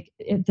counselor's like,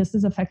 this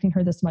is affecting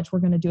her this much. We're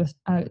going to do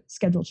a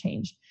schedule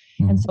change.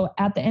 And so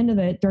at the end of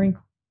it, during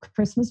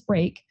Christmas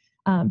break,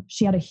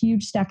 she had a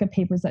huge stack of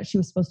papers that she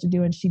was supposed to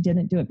do. And she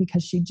didn't do it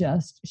because she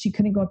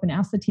couldn't go up and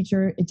ask the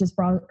teacher. It just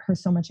brought her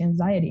so much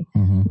anxiety.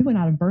 We went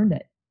out and burned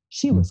it.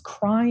 She was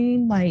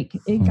crying. Like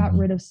it got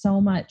rid of so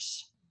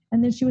much.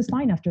 And then she was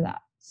fine after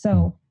that.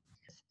 So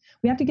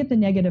we have to get the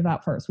negative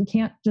out first. We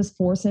can't just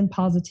force in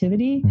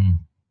positivity.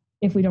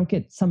 If we don't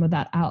get some of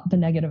that out, the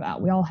negative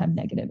out. We all have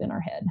negative in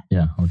our head.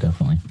 Yeah,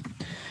 definitely.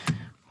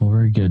 Well,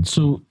 very good.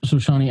 So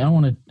Shani, I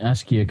want to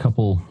ask you a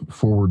couple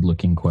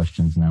forward-looking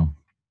questions now.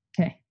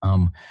 Okay.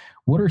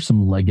 What are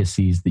some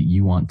legacies that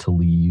you want to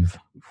leave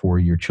for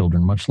your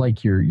children, much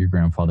like your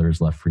grandfather has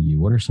left for you?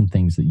 What are some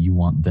things that you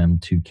want them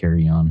to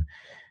carry on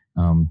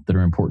that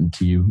are important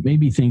to you?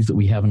 Maybe things that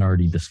we haven't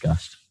already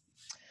discussed.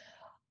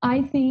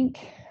 I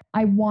think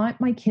I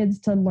want my kids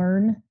to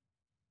learn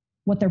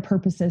what their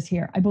purpose is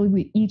here. I believe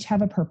we each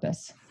have a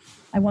purpose.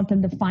 I want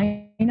them to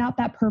find out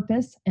that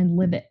purpose and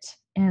live it.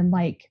 And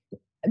like,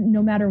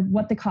 no matter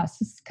what the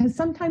cost, because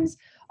sometimes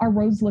our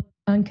roads look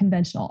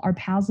unconventional, our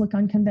paths look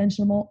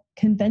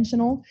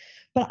conventional,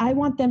 but I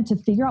want them to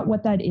figure out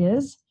what that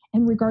is.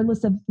 And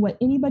regardless of what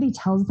anybody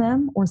tells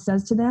them or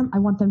says to them, I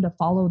want them to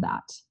follow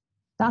that.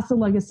 That's the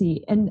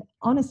legacy. And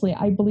honestly,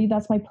 I believe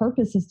that's my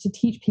purpose, is to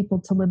teach people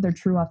to live their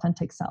true,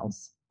 authentic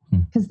selves.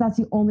 Because that's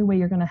the only way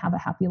you're going to have a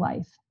happy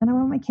life. And I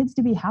want my kids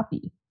to be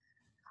happy.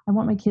 I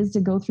want my kids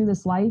to go through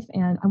this life,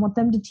 and I want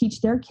them to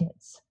teach their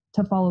kids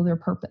to follow their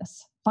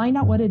purpose. Find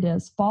out what it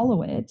is,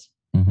 follow it.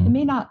 It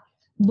may not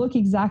look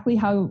exactly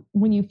how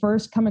when you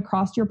first come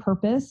across your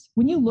purpose.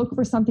 When you look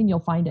for something,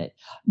 you'll find it.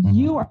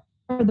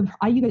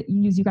 I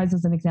use you guys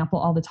as an example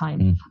all the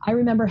time. I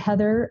remember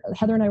Heather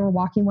and I were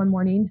walking one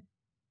morning.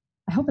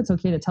 I hope it's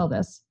okay to tell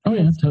this. Oh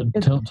yeah,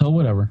 tell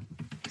whatever.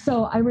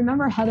 So I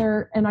remember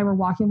Heather and I were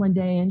walking one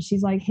day and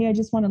she's like, hey, I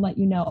just want to let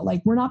you know,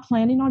 like, we're not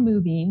planning on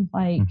moving.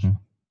 Like,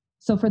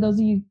 so for those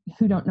of you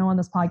who don't know on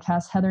this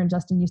podcast, Heather and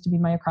Justin used to be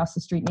my across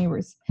the street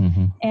neighbors.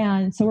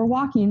 And so we're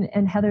walking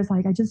and Heather's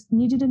like, I just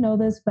need you to know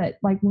this, but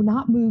like, we're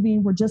not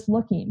moving. We're just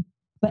looking.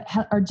 But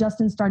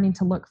Justin's starting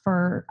to look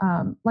for,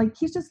 like,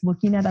 he's just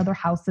looking at other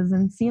houses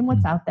and seeing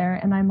what's out there.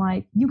 And I'm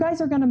like, you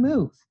guys are going to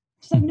move.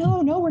 She's like,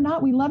 no, we're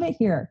not. We love it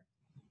here.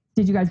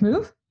 Did you guys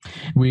move?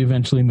 We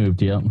eventually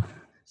moved. Yep.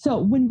 So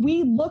when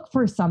we look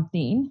for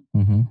something,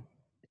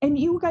 and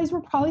you guys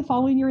were probably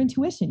following your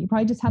intuition, you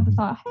probably just had the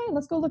thought, hey,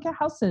 let's go look at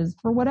houses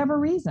for whatever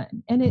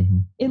reason.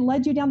 And it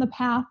led you down the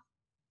path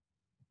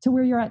to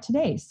where you're at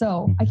today.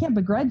 So I can't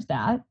begrudge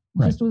that.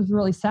 Right. Just was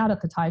really sad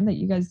at the time that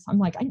you guys, I'm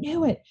like, I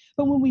knew it.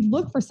 But when we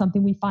look for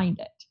something, we find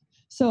it.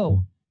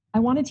 So I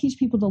want to teach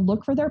people to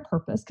look for their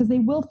purpose because they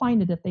will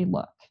find it if they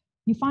look.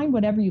 You find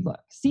whatever you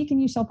look. Seek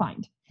and you shall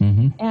find.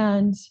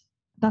 And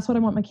that's what I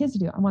want my kids to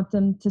do. I want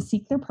them to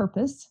seek their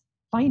purpose,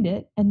 find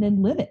it, and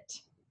then live it.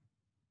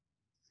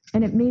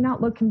 And it may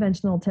not look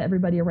conventional to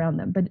everybody around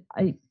them, but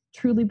I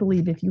truly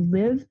believe if you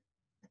live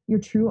your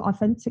true,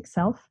 authentic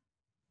self,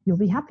 you'll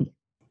be happy.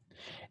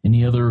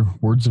 Any other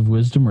words of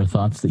wisdom or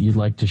thoughts that you'd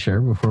like to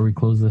share before we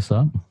close this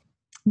up?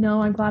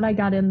 No, I'm glad I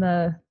got in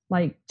the,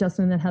 like,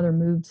 Justin and Heather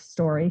moved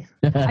story.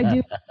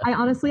 I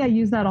honestly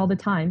use that all the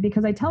time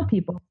because I tell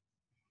people,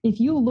 if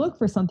you look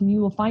for something,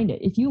 you will find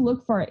it. If you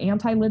look for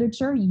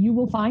anti-literature, you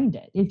will find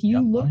it. If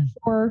you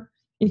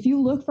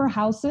look for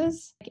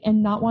houses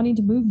and not wanting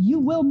to move, you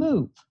will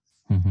move.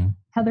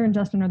 Heather and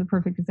Justin are the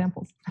perfect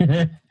examples.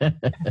 Yeah,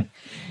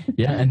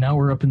 and now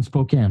we're up in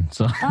Spokane.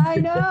 So I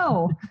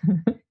know.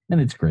 And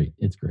it's great.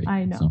 It's great.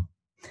 I know. So,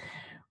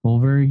 well,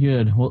 very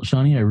good. Well,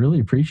 Shawnee, I really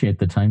appreciate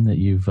the time that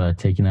you've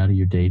taken out of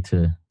your day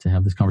to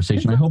have this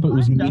conversation. I hope it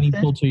was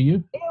meaningful to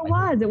you. It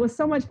was. It was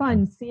so much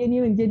fun seeing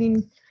you and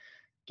getting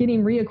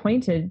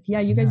reacquainted. Yeah,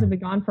 you guys have been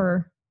gone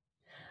for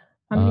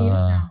how many years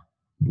now?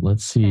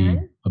 Let's see,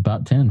 10?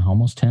 About 10,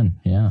 almost 10.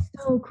 Yeah.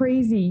 So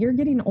crazy. You're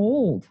getting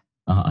old.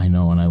 I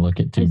know when I look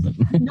at too, but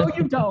no,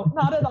 you don't.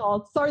 Not at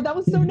all. Sorry, that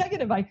was so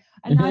negative. I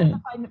have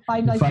to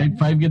five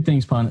good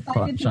things, five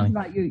good things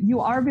about you.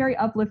 You are very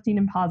uplifting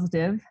and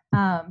positive.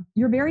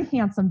 You're very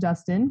handsome,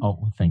 Justin.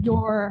 Oh, thank you.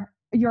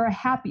 You're a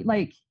happy,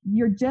 like,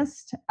 you're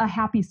just a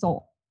happy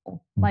soul.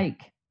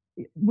 Like,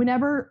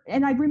 whenever,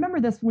 and I remember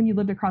this when you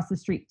lived across the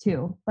street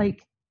too.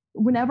 Like,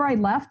 whenever I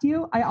left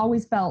you, I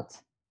always felt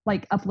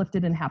like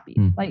uplifted and happy.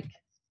 Like,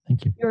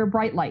 thank you. You're a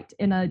bright light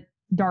in a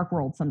dark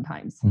world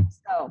sometimes.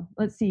 So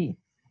let's see.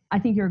 I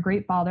think you're a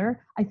great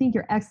father. I think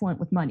you're excellent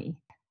with money.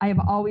 I have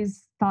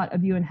always thought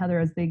of you and Heather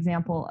as the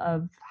example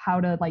of how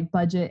to, like,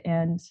 budget,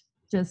 and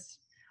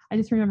I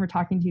just remember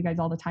talking to you guys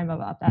all the time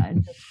about that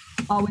and just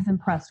always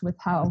impressed with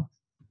how.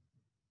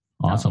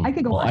 Awesome. I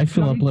could go. Well, I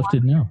feel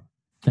uplifted now.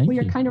 Thank you.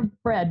 Well, you're kind of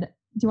red.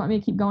 Do you want me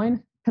to keep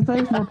going? Because that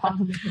is more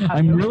positive.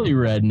 I'm really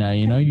red now.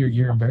 You know,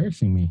 you're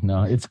embarrassing me.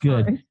 No, it's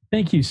good. Sorry.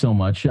 Thank you so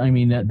much. I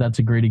mean, that's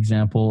a great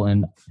example.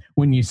 And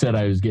when you said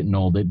I was getting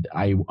old,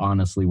 I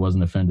honestly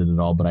wasn't offended at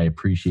all. But I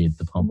appreciate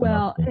the pump.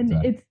 Well,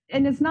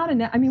 it's not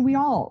I mean, we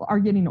all are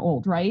getting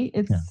old, right?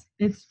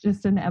 It's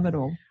just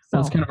inevitable. So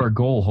that's kind of our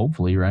goal,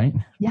 hopefully, right?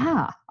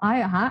 Yeah,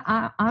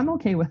 I'm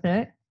okay with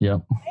it.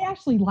 Yep. I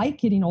actually like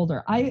getting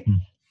older.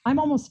 I'm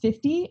almost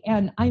 50,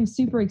 and I'm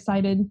super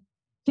excited.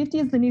 50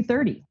 is the new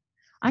 30.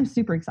 I'm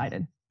super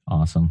excited.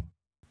 Awesome.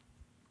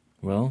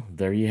 Well,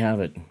 there you have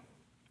it.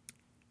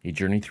 A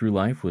Journey Through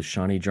Life with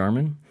Shawnee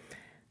Jarman.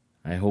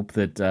 I hope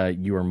that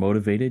you are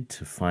motivated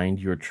to find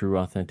your true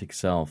authentic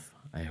self.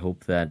 I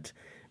hope that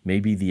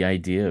maybe the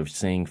idea of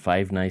saying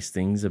 5 nice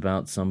things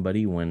about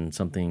somebody when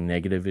something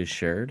negative is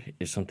shared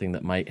is something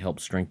that might help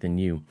strengthen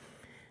you.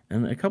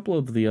 And a couple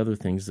of the other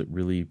things that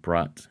really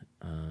brought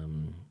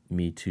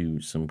me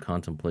to some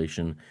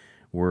contemplation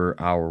were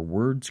our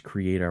words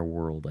create our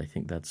world. I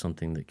think that's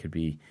something that could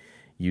be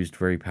used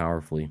very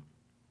powerfully.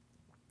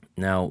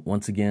 Now,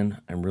 once again,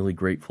 I'm really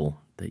grateful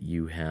that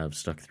you have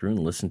stuck through and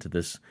listened to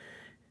this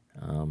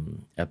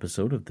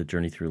episode of the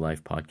Journey Through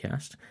Life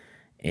podcast.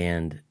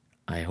 And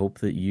I hope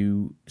that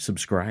you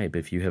subscribe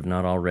if you have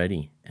not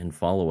already and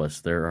follow us.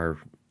 There are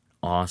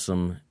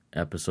awesome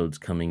episodes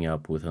coming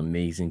up with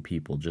amazing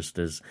people, just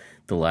as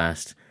the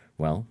last,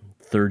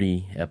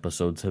 30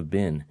 episodes have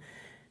been.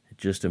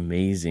 Just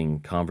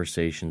amazing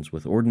conversations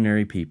with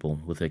ordinary people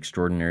with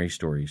extraordinary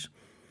stories.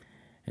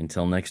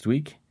 Until next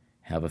week,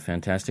 have a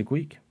fantastic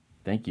week.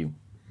 Thank you.